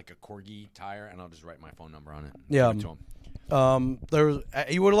 like a corgi tire, and I'll just write my phone number on it. And Yeah. give it to him. There was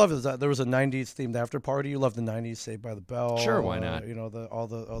you would have loved it. There was a '90s themed after party. You love the '90s, Saved by the Bell. Sure, why not? You know all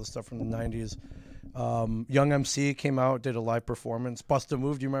the stuff from the '90s. Young MC came out, did a live performance. Bust a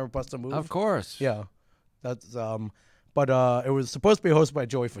Move. Do you remember Bust a Move? Of course. Yeah, that's but it was supposed to be hosted by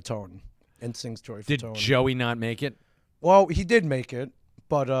Joey Fatone. NSYNC's Joey Did Fatone. Joey not make it? Well, he did make it,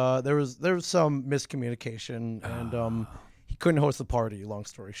 but there was some miscommunication, and he couldn't host the party. Long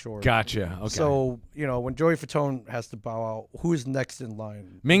story short. Gotcha. Okay. So, when Joey Fatone has to bow out, who's next in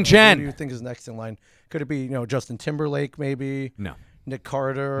line? Ming Who Chen. do you think is next in line? Could it be, Justin Timberlake, maybe? No. Nick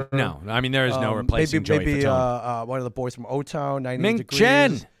Carter? No. I mean, there is no replacing Joey maybe Fatone. one of the boys from O-Town, 90 Ming Degrees.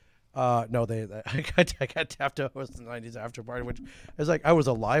 Chen. No, I got tapped to host the '90s after party, which is like I was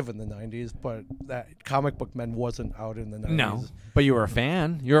alive in the '90s, but that Comic Book Men wasn't out in the '90s. No. But you were a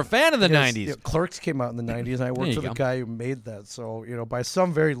fan. You're a fan of the Because, 90s. Clerks came out in the '90s, and I worked you for the go. guy who made that. So by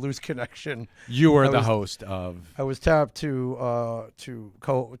some very loose connection, You were I the was- host of. I was tapped to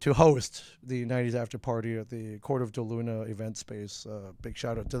host the '90s after party at the Court of DeLuna event space. Big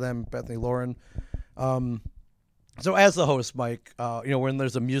shout out to them, Bethany Lauren. So as the host, Mike, when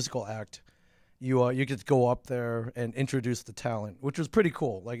there's a musical act, you get to go up there and introduce the talent, which was pretty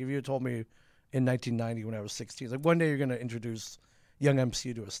cool. Like if you had told me in 1990 when I was 16, like one day you're gonna introduce Young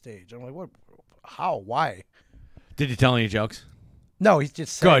MC to a stage. I'm like, what? How? Why? Did you tell any jokes? No, he's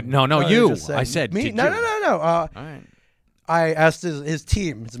just saying. Good. No, he you. just I said, me. did No, you? no. All right. I asked his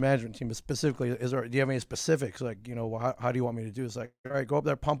team, his management team specifically, do you have any specifics? Like, how do you want me to do this? Like, all right, go up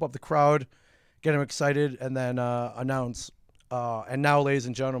there, pump up the crowd, get them excited, and then announce. And now, ladies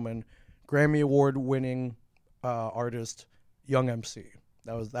and gentlemen, Grammy Award winning artist, Young MC.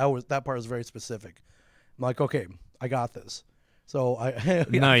 That part was very specific. I'm like, okay, I got this. So I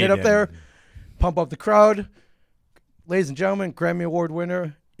No, you get up there, didn't. pump up the crowd. Ladies and gentlemen, Grammy Award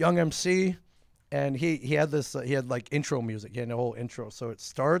winner, Young MC. And he had this, he had like intro music. He had a whole intro. So it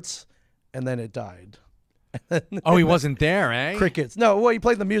starts and then it died. Oh, he wasn't there, eh? Crickets. No, well, he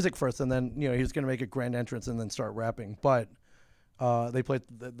played the music first and then, he was going to make a grand entrance and then start rapping. But they played,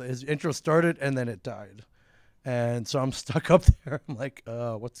 his intro started and then it died. And so I'm stuck up there. I'm like,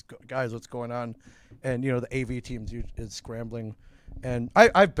 what's going on? And, the AV team is scrambling. And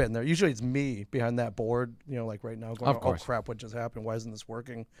I've been there. Usually it's me behind that board, like right now going, Of course. oh, crap, what just happened? Why isn't this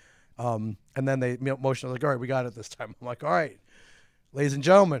working? And then they motion like, all right, we got it this time. I'm like, all right, ladies and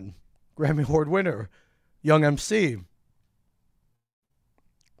gentlemen, Grammy Award winner, Young MC.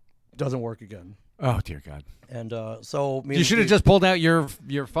 Doesn't work again. Oh, dear God. And so You should have just pulled out your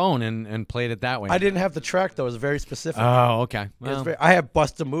phone and played it that way. I didn't have the track though. It was very specific. Oh, okay. It was Well, I had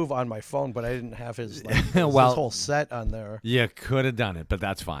Bust a Move on my phone, but I didn't have his Well- his whole set on there. you could have done it, but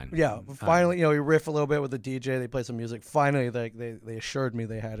that's fine. Yeah, finally, we riff a little bit with the DJ. They play some music. Finally, they assured me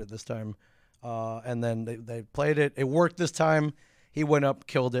they had it this time, and then they played it. It worked this time. He went up,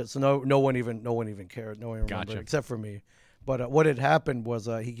 killed it. So no one even cared. No one remembered Gotcha. except for me. But what had happened was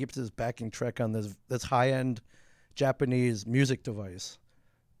he keeps his backing track on this high end Japanese music device,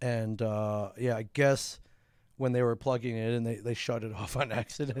 and I guess when they were plugging it in, they shut it off on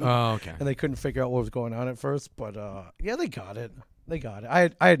accident. Oh, okay. And they couldn't figure out what was going on at first, but they got it. They got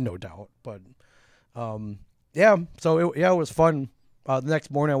it. I had no doubt, but so it was fun. The next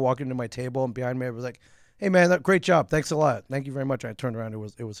morning, I walked into my table, and behind me, it was like, "Hey, man, great job! Thann't a lot. Thank you very much." And I turned around, it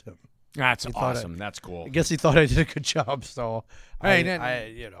was him. That's thought awesome. That's cool. I guess he thought I did a good job, so Hey,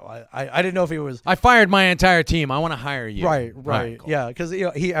 I didn't know if he was I fired my entire team. I want to hire you. right, cool. yeah, because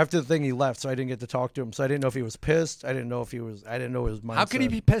he after the thing he left, so I didn't get to talk to him, so I didn't know if he was pissed. I didn't know his mindset. How could he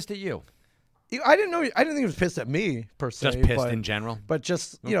be pissed at you? I didn't know. I didn't think he was pissed at me per se. Just pissed but, in general? But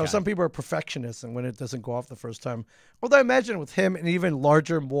just Okay. some people are perfectionists, and when it doesn't go off the first time, although I imagine with him and even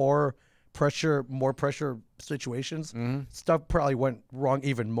larger, more pressure situations, stuff probably went wrong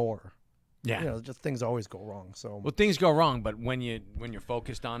even more. Yeah. Just things always go wrong. So Well, things go wrong, but when you're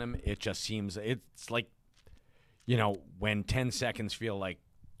focused on him, it just seems it's like when 10 seconds feel like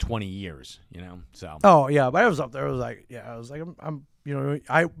 20 years, so. Oh yeah, but I was up there. I was like, I'm do you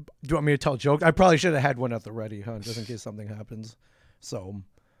want me to tell a joke? I probably should have had one at the ready, huh, just in case something happens. So,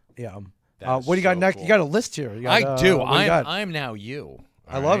 yeah. What do you got next? Cool. You got a list here. You got, I do. what do you got? I'm now you.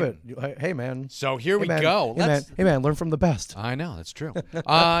 I love it. Hey man. So here we man. go. Hey man, learn from the best. I know, that's true.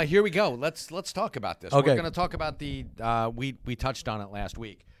 Here we go. Let's talk about this. Okay. We're going to talk about the we touched on it last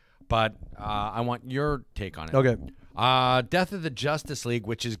week, but I want your take on it. Okay. Death of the Justice League,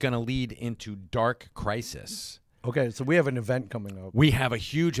 which is going to lead into Dark Crisis. Okay, so we have an event coming up. We have a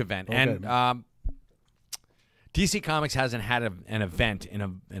huge event, Okay. and DC Comics hasn't had an event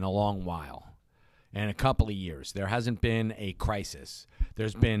in a long while. In a couple of years, there hasn't been a crisis.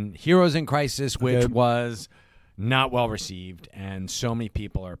 There's been Heroes in Crisis, which was not well received, and so many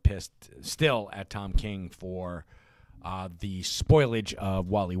people are pissed still at Tom King for the spoilage of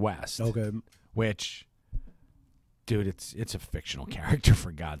Wally West. Okay. Which, dude, it's a fictional character,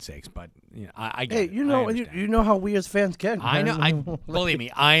 for God's sakes. But I get it. You know how we as fans can. I know. man. Believe me,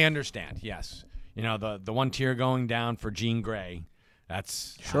 I understand. Yes, the one tear going down for Jean Grey.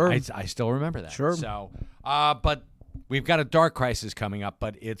 That's sure. I still remember that. Sure. So, but we've got a Dark Crisis coming up,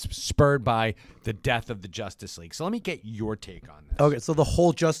 but it's spurred by the death of the Justice League. So let me get your take on this. Okay, so the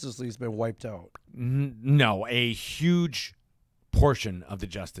whole Justice League's been wiped out. No, a huge portion of the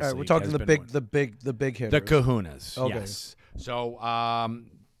Justice League. We're talking has the been big hitters. the Kahunas. Okay. Yes. So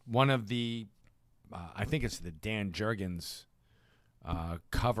one of the, I think it's the Dan Jurgens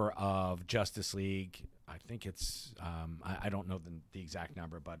cover of Justice League. I think it's, I don't know the exact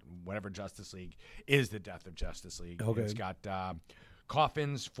number, but whatever Justice League is the death of Justice League. Okay. It's got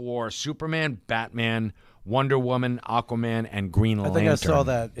coffins for Superman, Batman, Wonder Woman, Aquaman, and Green Lantern. I think I saw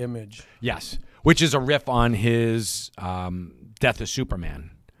that image. Yes, which is a riff on his Death of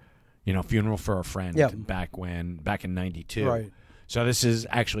Superman, Funeral for a Friend, Yeah. back in '92. Right. So this is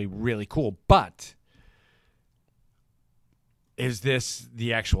actually really cool. But is this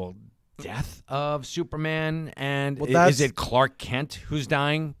the actual death of Superman? And is it Clark Kent who's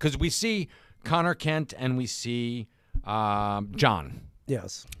dying? Because we see Connor Kent and we see John.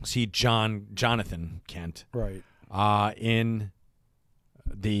 Yes. See Jonathan Kent. Right. In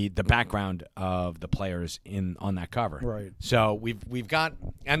the background of the players on that cover. Right. So we've got,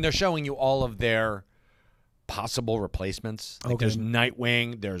 and they're showing you all of their possible replacements. Like Okay. there's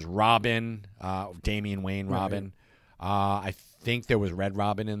Nightwing, there's Robin, Damian Wayne Robin. I think there was Red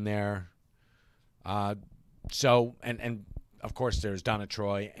Robin in there. So and of course there's Donna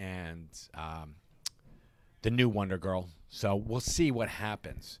Troy and the new Wonder Girl. So we'll see what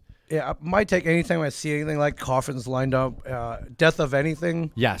happens. Yeah, my take. Anytime I see anything like coffins lined up, death of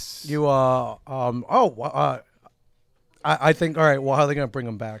anything. Yes. I think. All right. Well, how are they going to bring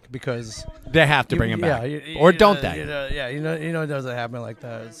them back? Because They have to bring him back, Yeah, or don't they? It doesn't happen like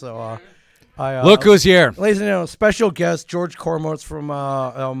that. So, Look who's here. ladies and gentlemen, special guest George Cormort's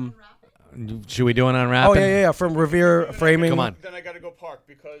from. Should we do it on rapping? Yeah, from Revere Framing. Come on. Then I got to go park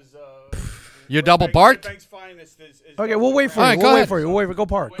because. You double barked? Bank's finest is Okay, we'll wait for All you. right, We'll go wait ahead. for you. We'll wait for Go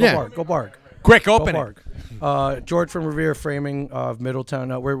park. Go Yeah. park. Go park. Quick, Go open it. park. George from Revere Framing of Middletown.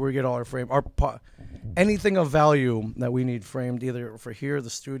 Where we get all our frame, anything of value that we need framed, either for here, the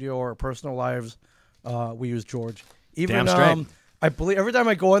studio, or our personal lives, we use George. Even Damn straight. I believe every time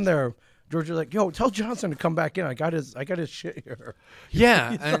I go in there, George is like, "Yo, tell Johnson to come back in. I got his shit here."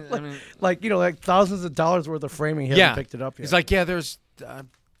 Yeah. Like thousands of dollars worth of framing. He hasn't picked it up yet. He's like, yeah, there's,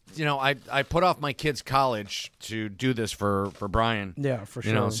 I put off my kid's college to do this for Brian. yeah, for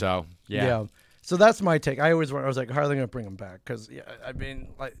sure. So, yeah. So that's my take. I was like, how are they going to bring him back? Because I mean,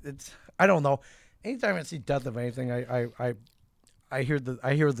 like I don't know. Anytime I see death of anything, I hear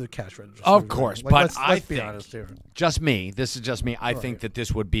the cash register. Of course, but let's I be think, honest here. just me, this is just me, I think that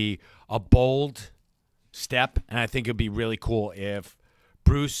this would be a bold step, and I think it would be really cool if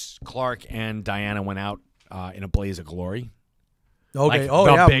Bruce, Clark, and Diana went out in a blaze of glory. Okay.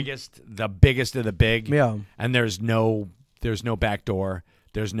 Like the biggest of the big. Yeah. And there's no back door.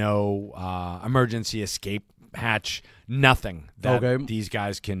 There's no emergency escape hatch. Nothing that these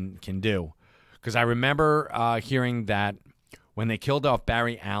guys can do. Because I remember hearing that when they killed off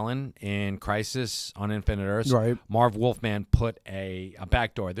Barry Allen in Crisis on Infinite Earths, Right. Marv Wolfman put a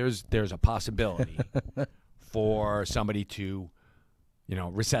back door. There's a possibility for somebody to,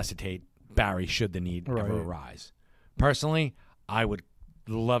 resuscitate Barry should the need ever arise. Personally, I would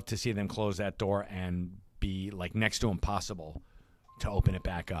love to see them close that door and be like next to impossible to open it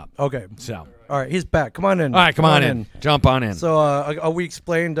back up. Okay. So, All right, he's back. Come on in. all right, come on in. Jump on in. So we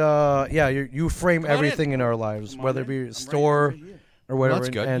explained. You frame everything in our lives, whether it be a store or whatever. Well, that's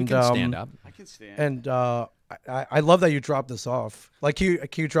good. And, you can stand up. I can stand. And I love that you dropped this off. Like, can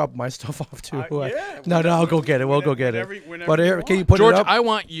you drop my stuff off too? Yeah, No, I'll go get it. We'll go get whenever- it. whenever But you here, can you want. put George, it up? I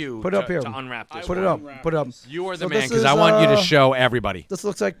want you Put it to, up here. to unwrap this. Put it one. up. unwrap Put it up. this. You are the So man this because is, I want you to show everybody. This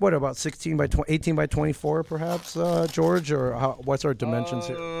looks like what, about 16 by 18 by 24, perhaps, George, or what's our dimensions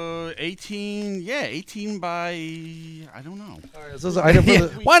here? 18. Yeah, 18 by. I don't know. This is an item for Yeah,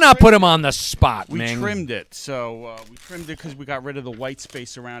 the. why not put him on the spot, We Ming? trimmed it, so we trimmed it because we got rid of the white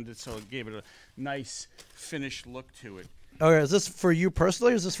space around it, so it gave it a nice finished look to it. Okay, is this for you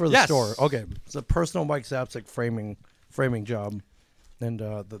personally, or is this for the Yes. store? Okay, it's a personal Mike Zapcic framing job, and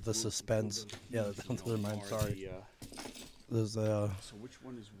the suspense. Yeah, that's mine. Sorry. There's So which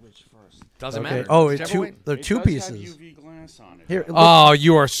one is which first? Doesn't okay. matter. Oh, Whichever way. they're It two does pieces. have UV glass on it. Here, look, Oh,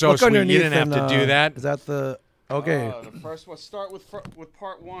 you are so look sweet. You underneath didn't have and, to do that. Is that the okay? The first one. Start with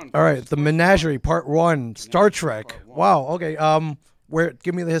part one. All right, First the one. Menagerie Part 1, Star Trek. Part 1. Wow. Okay. Where?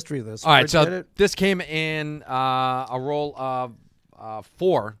 Give me the history of this. All right, Where'd you get so it? this came in a roll of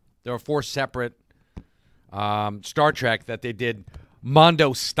 4. There were 4 separate Star Trek that they did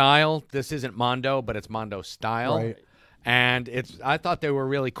Mondo style. This isn't Mondo, but it's Mondo style. Right. And I thought they were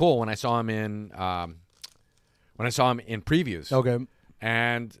really cool when I saw them in previews. Okay.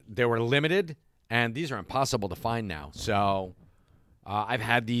 And they were limited, and these are impossible to find now. So I've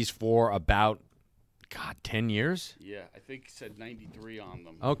had these for about 10 years. Yeah, I think it said 93 on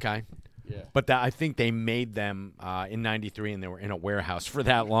them. Okay. Yeah. But I think they made them in '93, and they were in a warehouse for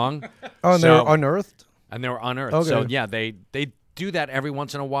that long. Oh, and So- they're unearthed. And they were unearthed. So Okay. yeah, they do that every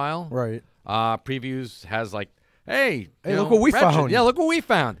once in a while. Right. Previews has like, hey, you look know, what we Ratchet. found. Yeah, look what we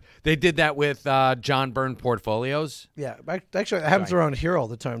found. They did that with John Byrne portfolios. Yeah. Actually, it happens around here all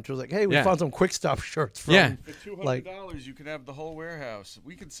the time. Too. It's like, hey, we Yeah. found some Quick Stop shirts from. Yeah. For $200, Like- you could have the whole warehouse.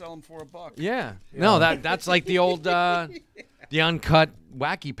 We could sell them for $1. Yeah. No, that's like the old the uncut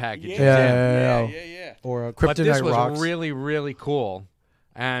wacky package. Yeah. Or But this Kryptonite was Rocks. really, really cool.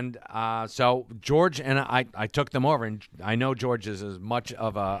 And so George and I took them over, and I know George is as much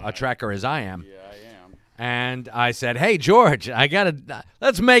of a trekker as I am. Yeah, I am. And I said, hey, George,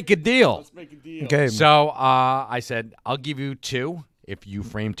 let's make a deal. Let's make a deal. Okay. So I said, I'll give you 2 if you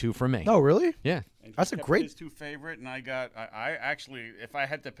frame 2 for me. Oh, really? Yeah. And That's he a kept great- his 2 favorite, and I actually, if I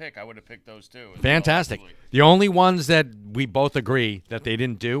had to pick, I would have picked those 2. as well, Fantastic. actually. The only ones that we both agree that they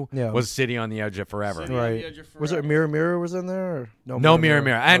didn't do Yeah. was City on the Edge of Forever. City on the Right. Edge of Was it Forever. Mirror was in there? Or? No Mirror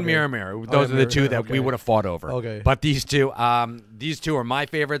and Okay. Mirror. Those yeah, are the 2 Mirror, that we okay. would have fought over. Okay. But these two are my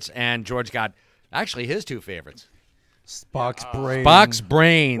favorites, and George got actually his 2 favorites. Spock's brain. Spock's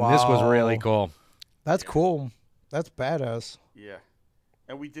brain. This was really Wow. cool. That's cool. That's badass. Yeah.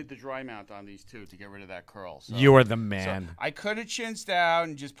 And we did the dry mount on these, too, to get rid of that curl. So. You are the So man. I could have chinsed out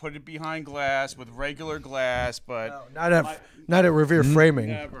and just put it behind glass with regular glass, but Not at Revere Framing.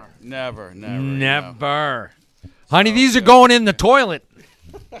 never. Never. Honey, these are going in the toilet.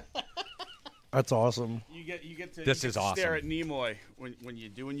 That's awesome. You get to This is stare awesome. at Nimoy when you're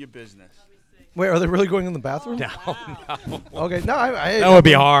doing your business. Wait, are they really going in the bathroom? No, no. Okay, no, That would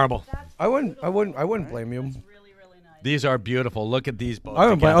be horrible. I wouldn't blame you. Really, really nice. These are beautiful. Look at these both I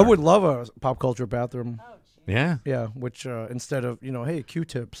together. would love a pop culture bathroom. Yeah. Yeah, which instead of hey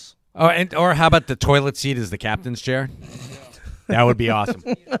Q-tips. Oh, or how about the toilet seat is the captain's chair? That would be awesome.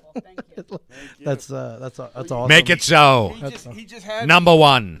 Beautiful. Thank you. That's awesome. Make it so. He just had Number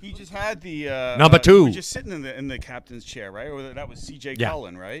 1. He just had the Number 2. We're just sitting in the captain's chair, right? Or that was C.J. Yeah.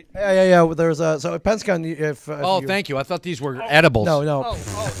 Cullen, right? Yeah. Well, there's so at Penscon if Oh, you, thank you. I thought these were edibles. No.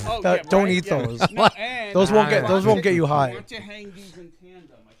 Don't eat those. And Those won't get you If high. you want to hang these in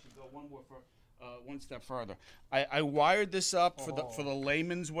tandem, I should go one step further. I wired this up for the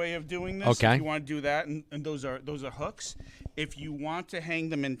layman's way of doing this. Okay. If you want to do that, and those are hooks. If you want to hang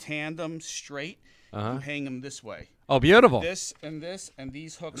them in tandem straight, you hang them this way. Oh, beautiful. This, and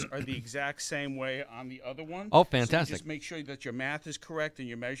these hooks are the exact same way on the other one. Oh, So you fantastic. just make sure that your math is correct and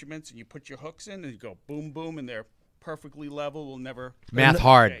your measurements, and you put your hooks in, and you go boom, boom, and they're perfectly level. Will never Math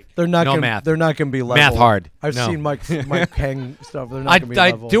hard. They're not No gonna, math. They're not going to be level. Math hard. I've No. seen Mike hang stuff. They're not I going to be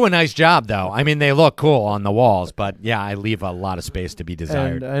level. do a nice job, though. I mean, they look cool on the walls, but yeah, I leave a lot of space to be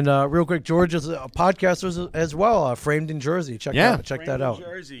desired. And real quick, George is a podcaster as well, Framed in Jersey. Check that out. Framed in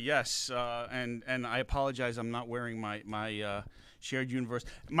Jersey, yes. And I apologize, I'm not wearing my shared universe.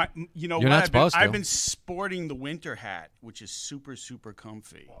 My, you know You're what? not supposed to. I've been sporting the winter hat, which is super super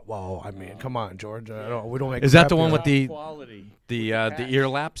comfy. Well, I mean, come on, George. We don't make. Is that the crap one here. with the Quality. ear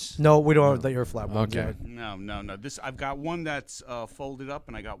laps? No, we don't have the ear flap ones Okay. yet. No. This I've got one that's folded up,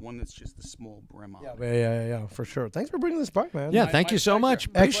 and I got one that's just a small brim on. Yeah, for sure. Thanks for bringing this by, man. Yeah, thank my you so pleasure. much.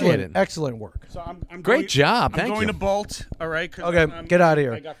 Appreciate it. Excellent work. So I'm Great going, job. I'm Thank going you. to Bolt. All right. 'cause Okay, I'm- get outta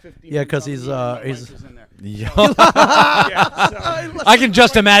here. I got 15 Yeah, 'cause minutes he's, on me, and my he's- wife is in there. Yeah. So- I can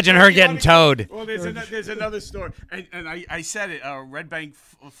just imagine her getting towed. Well, there's another story, and I said it. Red Bank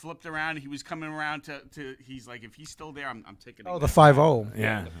flipped around. He was coming around to. He's like, if he's still there, I'm taking. Oh, the 5-0.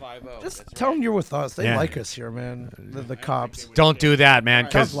 Yeah. The 5-0. Just That's tell right. them you're with us. They Yeah. like us here, man. The cops. Don't do that, man.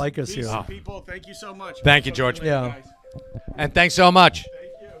 Cops 'Cause like us Peace, here. people. Thank you so much. Thank you, Talk to George. later, Yeah. guys. and thanks so much. Thank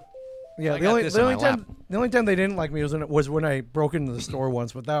you. Yeah, I got this in my lap. the only time they didn't like me was when I broke into the store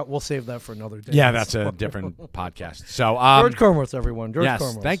once. But that we'll save that for another day. Yeah, that's a different podcast. So, George Cornwall's everyone. George yes,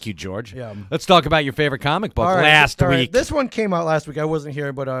 Cornwall's. thank you, George. Yeah. Let's talk about your favorite comic book All right, last all right. week. This one came out last week. I wasn't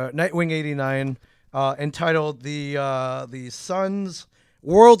here, but Nightwing '89, entitled the Sons,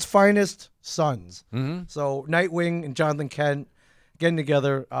 World's Finest Sons. Mm-hmm. So Nightwing and Jonathan Kent getting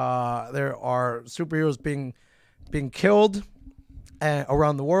together. There are superheroes being killed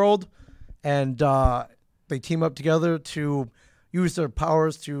around the world, and they team up together to use their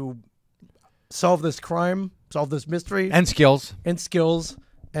powers to solve this crime, solve this mystery, and skills. and skills.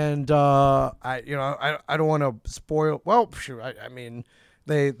 And I don't want to spoil. Well, sure. I mean,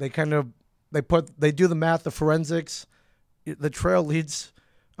 they do the math, the forensics. The trail leads,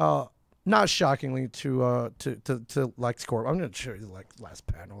 not shockingly, to LexCorp. I'm going to show you like last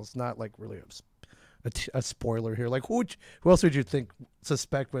panel. It's not like really a spoiler here. Like who else would you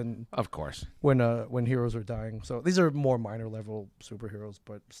suspect Of course. when heroes are dying? So these are more minor level superheroes,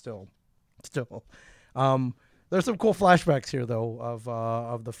 but still. There's some cool flashbacks here though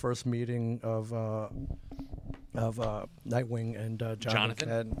of the first meeting of Nightwing and Jonathan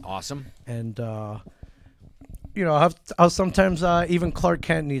Kent. Awesome. And how sometimes even Clark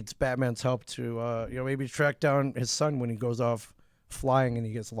Kent needs Batman's help to maybe track down his son when he goes off flying and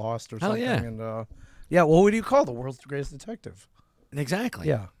he gets lost or Hell something. yeah. And well, who do you call the world's greatest detective? Exactly.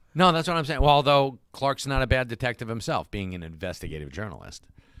 Yeah. No, that's what I'm saying. Well, although Clark's not a bad detective himself, being an investigative journalist.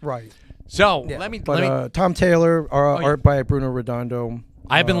 Right. So Yeah. let me. Tom Taylor, yeah. art by Bruno Redondo.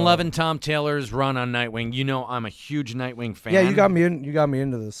 I've been loving Tom Taylor's run on Nightwing. You know, I'm a huge Nightwing fan. Yeah, you got me in. You got me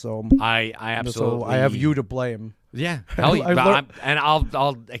into this. So I absolutely. So I have you to blame. Yeah. Hell, I lear- and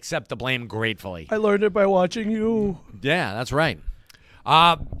I'll accept the blame gratefully. I learned it by watching you. Yeah, that's right.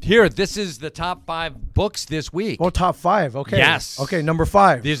 Here, this is the top 5 books this week. Oh, top 5. Okay. Yes. Okay, number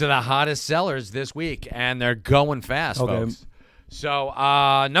 5. These are the hottest sellers this week, and they're going fast, Okay. folks. So,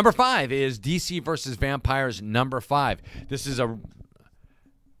 number 5 is DC versus Vampires. Number 5. This is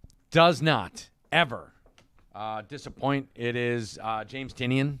does not ever disappoint. It is James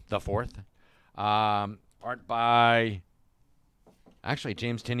Tynion the fourth. Art by actually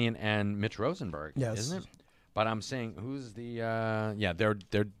James Tynion and Mitch Rosenberg. Yes. Isn't it? But I'm saying who's the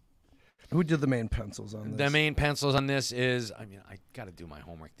they're Who did the main pencils on this? the main pencils on this is, I got to do my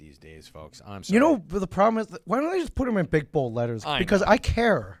homework these days, folks. I'm sorry. You know, the problem is, why don't they just put them in big bold letters? I Because know. I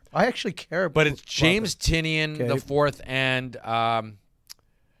care. I actually care. but it's about James this. Tynion Okay. the fourth and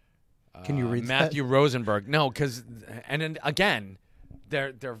Can you read that? Matthew Rosenberg. No, because and then again,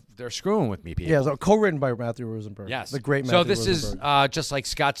 they're screwing with me, people. Yeah, so co-written by Matthew Rosenberg. Yes. The great Matthew So this Rosenberg. is just like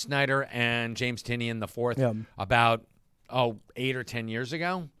Scott Snyder and James Tynion the fourth Yeah. about 8 or 10 years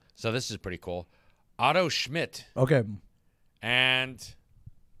ago. So this is pretty cool. Otto Schmidt Okay. and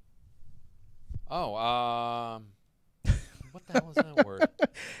what the hell is that word?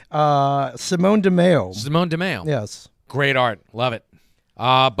 Simone DeMeo. Simone DeMeo. Yes. Great art. Love it.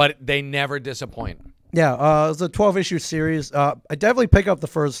 But they never disappoint. Yeah, it's a 12-issue series. I definitely pick up the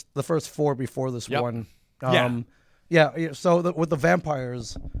first 4 before this Yep. one. Yeah. Yeah. So with the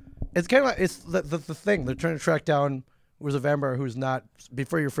vampires, it's kind of like it's the thing they're trying to track down who's a vampire who's not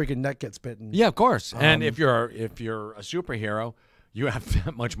before your freaking neck gets bitten. Yeah, of course. And if you're a superhero, you have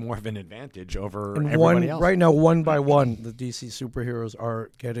that much more of an advantage over And everybody else. right now, one by one, the DC superheroes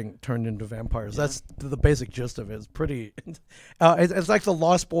are getting turned into vampires. That's the basic gist of it. It's pretty. It's like the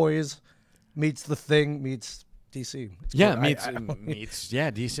Lost Boys meets the Thing meets DC. It's Yeah, pretty- meets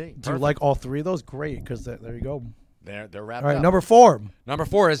DC. Do you like all 3 of those? Great, because there you go. They're wrapped All right, up. number 4. Number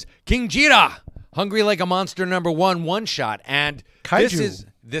 4 is King Jira, Hungry Like a Monster one shot, and Kaiju.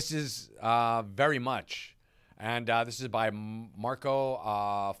 this is very much, and this is by Marco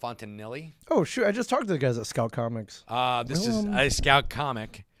Fontanelli. Oh, shoot. I just talked to the guys at Scout Comics. This is a Scout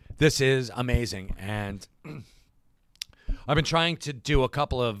comic. This is amazing, and I've been trying to do a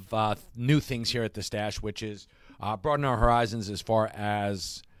couple of new things here at the stash, which is broaden our horizons as far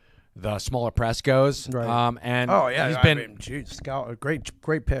as the smaller press goes. Right. And Oh yeah, he's I been mean, geez, Scout, great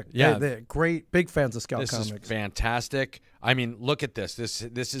pick. Yeah. They're great, big fans of Scout this Comics. is fantastic. I mean, look at this. This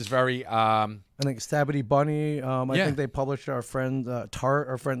is very. I think Stabity Bunny. I Yeah. think they published our friend Tart,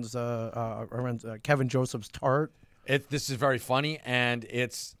 our friend Kevin Joseph's Tart. This is very funny, and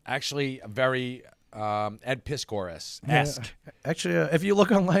it's actually very Ed Piscoris-esque. Yeah. Actually, if you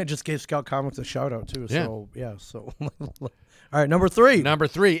look online, it just gave Scout Comics a shout out too. Yeah. So yeah. So all right, number 3. Number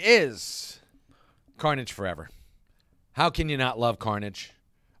 3 is Carnage Forever. How can you not love Carnage?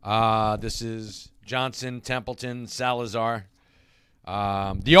 This is Johnson, Templeton, Salazar,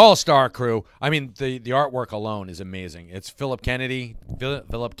 the all-star crew. I mean, the artwork alone is amazing. It's Philip Kennedy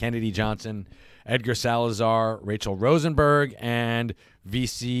Johnson, Edgar Salazar, Rachel Rosenberg, and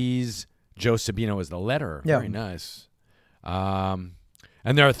VC's Joe Sabino is the letterer. Yeah. Very nice.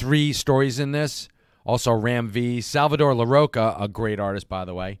 And there are 3 stories in this. Also, Ram V. Salvador LaRocca, a great artist, by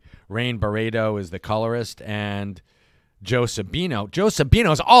the way. Rain Barredo is the colorist, and Joe Sabino. Joe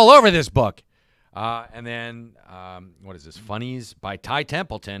Sabino's all over this book. And then, what is this? Funnies by Ty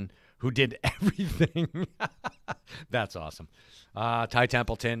Templeton, who did everything. That's awesome. Ty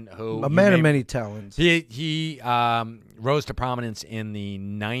Templeton, who A man of many talents. he rose to prominence in the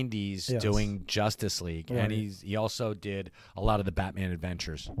 90s Yes. doing Justice League, Right. and he also did a lot of the Batman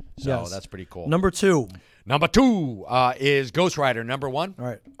adventures. So Yes. that's pretty cool. Number 2. Number 2 is Ghost Rider. Number 1, All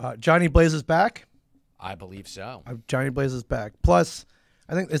right, Johnny Blaze is back. I believe so. Johnny Blaze is back. Plus,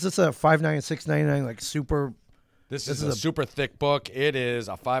 I think is this a $5.99, $6.99 like super? This is a super thick book. It is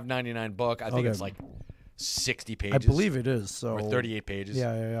a $5.99 book. I think Okay. it's like 60 pages. I believe it is. So or 38 pages.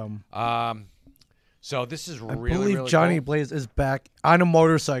 Yeah. So this is I really, believe really Johnny cool. Blaze is back on a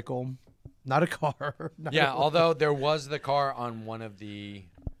motorcycle, not a car. Not Yeah, a- although there was the car on one of the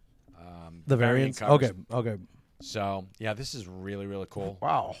the variant variants. covers. Okay. So, yeah, this is really, really cool.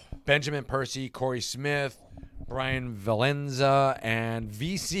 Wow. Benjamin Percy, Corey Smith, Brian Valenza, and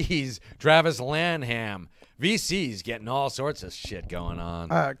VC's Travis Lanham. VC's getting all sorts of shit going on.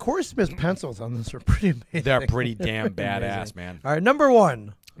 Corey Smith's pencils on this are pretty amazing. They're pretty damn badass, Amazing. man. All right, number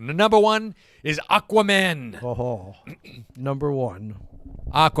 1. Number 1 is Aquaman. Oh, number 1.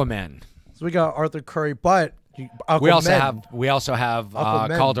 Aquaman. So we got Arthur Curry, but We also Aquaman. have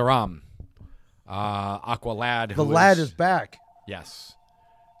Aquaman. Calderon. Aqualad. The lad is back. Yes,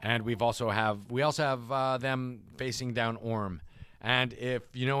 and we also have them facing down Orm. And if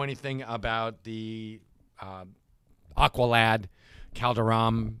you know anything about the Aqualad,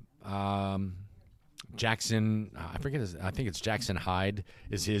 Calderon, Jackson, I think it's Jackson Hyde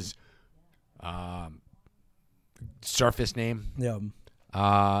is his surface name.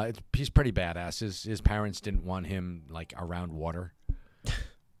 Yeah. He's pretty badass. His parents didn't want him like around water.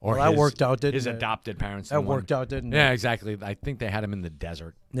 Or Well, that worked out, didn't his it? adopted parents. That didn't want worked him. out, didn't it? Yeah, exactly. I think they had him in the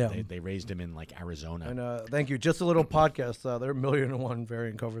desert. Yeah. They raised him in like Arizona. And thank you. Just a little podcast. There are 1,000,001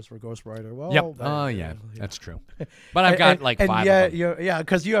 variant covers for Ghost Rider. Well, Yep. that- Oh yeah, that's true. But I've got like 5 yeah, of them. yeah,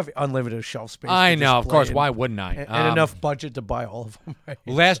 because you have unlimited shelf space. I to know, of display course. and- Why wouldn't I? And enough budget to buy all of them. Right?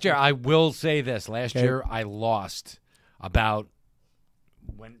 Last year, I will say this. Last Okay. year, I lost about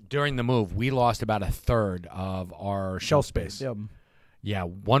during the move. We lost about a third of our shelf space. Yeah. Yeah,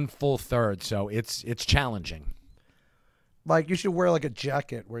 1 full third. So it's challenging. Like you should wear like a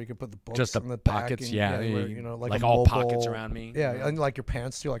jacket where you can put the books Just the in the back pockets, and, yeah, where, you- like like a all mobile- pockets around me. Yeah, Yeah. and like your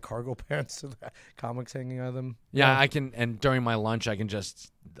pants too, like cargo pants with comics hanging on them. Yeah, I can. And during my lunch, I can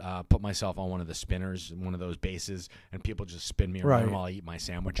just put myself on one of the spinners, one of those bases, and people just spin me around Right. while I eat my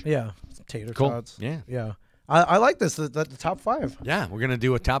sandwich. Yeah, some tater Cool. tots. Yeah. Yeah. I like this. The top 5. Yeah, we're gonna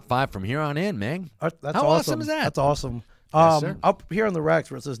do a top 5 from here on in, man. That's How awesome. awesome is that? That's awesome. Yes, sir. Up here on the racks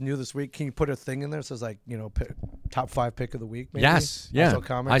where it says new this week, can you put a thing in there that says like top 5 pick of the week? Maybe? Yes, yeah. I Sell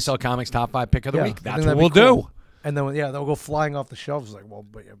Comics. I Sell Comics top 5 pick of the Yeah, week. I That's think what that'd we'll be cool. do. And then they'll go flying off the shelves. Like, well,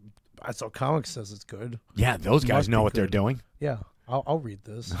 but I Sell Comics says it's good. Yeah, those guys Must know be what they're good. doing. Yeah, I'll read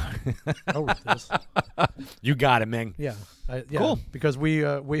this. I'll read this. You got it, Ming. Yeah, yeah. Cool. Because we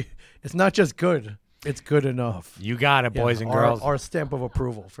it's not just good; it's good enough. You got it, Yeah, boys and our, girls. Our stamp of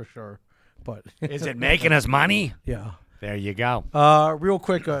approval for sure. But Is it making us money? yeah. There you go. Real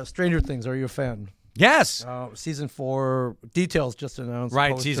quick, Stranger Things. Are you a fan? Yes. Season 4 details just announced.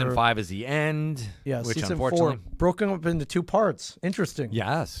 Right. poster. Season 5 is the end. Yeah, Which season 4 unfortunately. broken up into 2 parts. Interesting.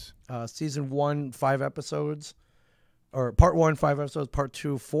 Yes. Season 1, 5 episodes, or part 1, 5 episodes. Part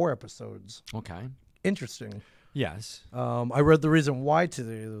 2, 4 episodes. Okay. Interesting. Yes. I read the reason why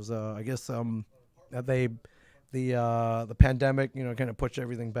today. There was, I guess, that the pandemic, kind of pushed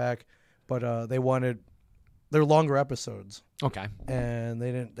everything back, but they wanted they're longer episodes, Okay. and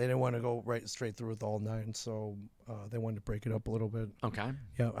they didn't want to go right straight through with all 9, so they wanted to break it up a little bit. Okay.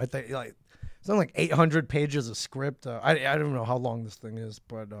 Yeah, I think like something like 800 pages of script. I don't know how long this thing is,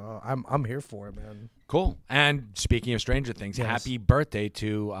 but I'm here for it, man. Cool. And speaking of Stranger Things, Yes. happy birthday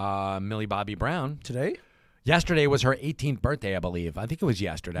to Millie Bobby Brown. Today? Yesterday was her 18th birthday, I believe. I think it was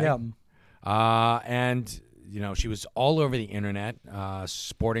yesterday. Yeah. And, she was all over the internet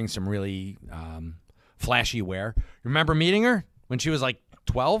sporting some really flashy wear. Remember meeting her when she was like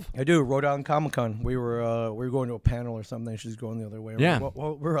 12? I do. Rhode Island Comic Con. We were going to a panel or something. She's going the other way. Yeah.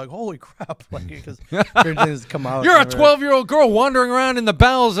 We're like, holy crap! Like, because Stranger Things come out. You're a and we're like, 12-year-old girl wandering around in the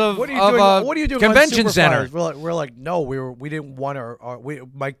bowels of What are you of doing? a What are you doing? convention on center. Superflies? We're like, no, we didn't want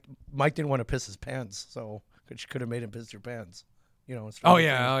Mike didn't want to piss his pants, so she could have made him piss your pants. Oh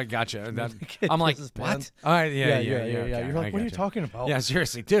yeah, I gotcha. I'm like, pisses what? pants. All right, yeah. Yeah. Okay, You're like, I what are you gotcha. talking about? Yeah,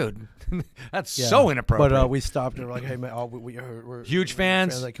 seriously, dude, that's Yeah. so inappropriate. But we stopped and we're like, hey man, we're Huge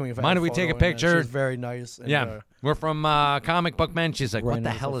fans. Like, can we have Mind a if we take a photo? And, picture? She's very nice. And, yeah, we're from Comic Book Men. She's like, what ran the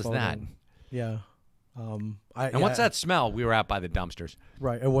us a hell is photo. that? Yeah. And what's that smell? We were out by the dumpsters.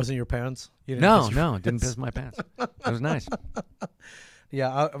 Right. It wasn't your pants. You didn't No, piss your it didn't piss my pants. It was nice.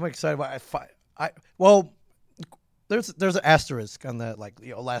 Yeah, I'm excited about it. Well, there's an asterisk on that, like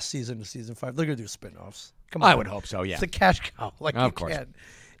last season to season 5. They're gonna do spin-offs. Come on, I would hope so. Yeah. It's a cash cow. Like Of course.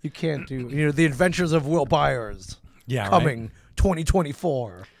 you can't do the Adventures of Will Byers. Yeah, right. coming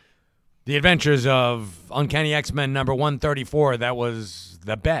 2024. The Adventures of Uncanny X-Men number 134. That was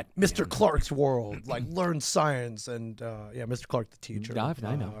the bet. Mr. Clark's World, like learn science, and Mr. Clark the teacher. Yeah,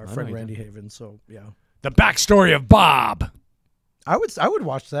 I know. Our I friend know. Randy Haven. So yeah, The backstory of Bob. I would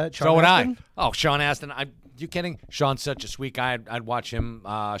watch that. Sean So would Astin? I. Oh, Sean Astin. You kidding? Sean's such a sweet guy. I'd watch him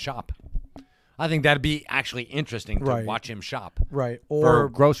shop. I think that'd be actually interesting to Right. watch him shop Right, for or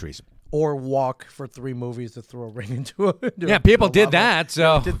groceries. walk for 3 movies to throw a ring into a. Yeah, people did that.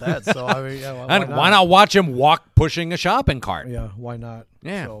 So Did that. So I mean, yeah, and why not watch him walk pushing a shopping cart? Yeah, why not?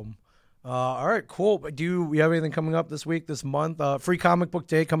 Yeah. So, all right, cool. But do we have anything coming up this week, this month? Free Comic Book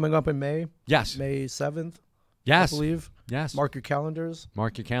Day coming up in May. Yes. May 7th. Yes. I believe. Yes. Mark your calendars.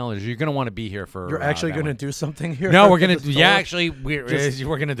 Mark your calendars. You're going to want to be here for. You're actually that going to one. do something here. No, we're at gonna. the Yeah, store? actually,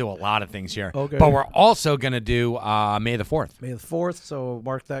 we're going to do a lot of things here. Okay. But we're also going to do May the 4th. May the 4th. So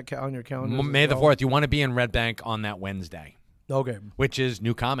mark that on your calendar. May the 4th. You want to be in Red Bank on that Wednesday, Okay. which is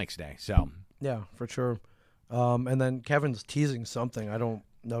New Comics Day. So Yeah, for sure. And then Kevin's teasing something. I don't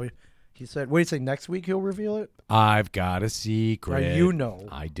know. He said, "What did he say? Next week he'll reveal it." I've got a secret. Now you know.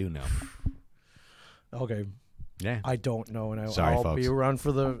 I do know. Okay. Yeah. I don't know, and Sorry, I'll folks. be around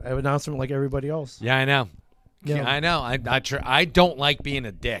for the announcement like everybody else. Yeah, I know. Yeah. I know. I don't like being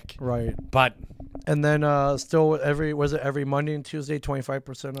a dick, Right. but And then still every Monday and Tuesday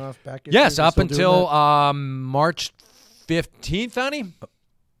 25% off back. yes, issues? You're up still doing until that? March 15th, honey.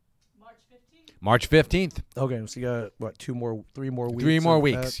 March 15th? March 15th. Okay, so you got what 3 more weeks. 3 more of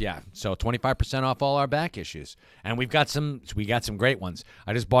weeks, that? yeah. So 25% off all our back issues, and we got some great ones.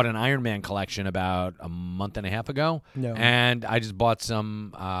 I just bought an Iron Man collection about a month and a half ago, No. and I just bought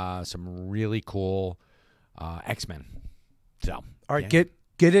some really cool X-Men. So All right, yeah.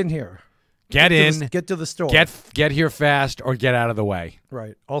 get in here. get To in, the- get to the store. get here fast, or get out of the way.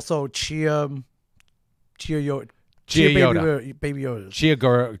 right. Also, Chia Yoda. Yoda. Baby Yoda. Chia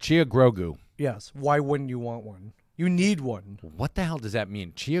Grogu. Yes. Why wouldn't you want one? You need one. What the hell does that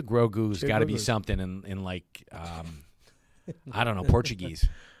mean? Chia Grogu's Chia got to be Grogu. something in like I don't know, Portuguese.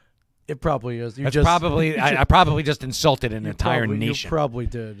 It probably is. You That's just probably I probably just insulted an entire probably, nation. You probably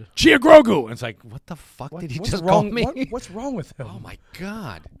did. Chia Grogu. And it's like, what the fuck did he what's just wrong? call me? What's wrong with him? Oh my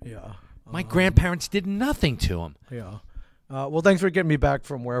god! Yeah. My grandparents did nothing to him. Yeah. Well, thanks for getting me back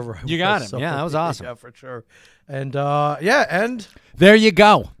from wherever I was. You got him. Yeah, that was awesome. Yeah, for sure. And and There you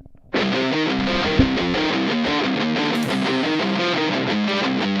go.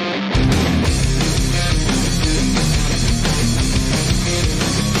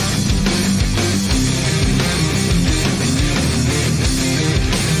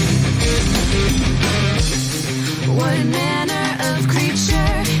 What manner of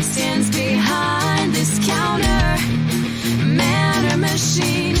creature stands behind this counter? Man or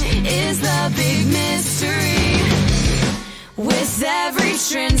machine is the big mystery. With every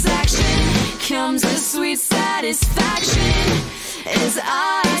transaction comes a sweet satisfaction as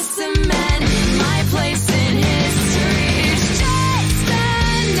I cement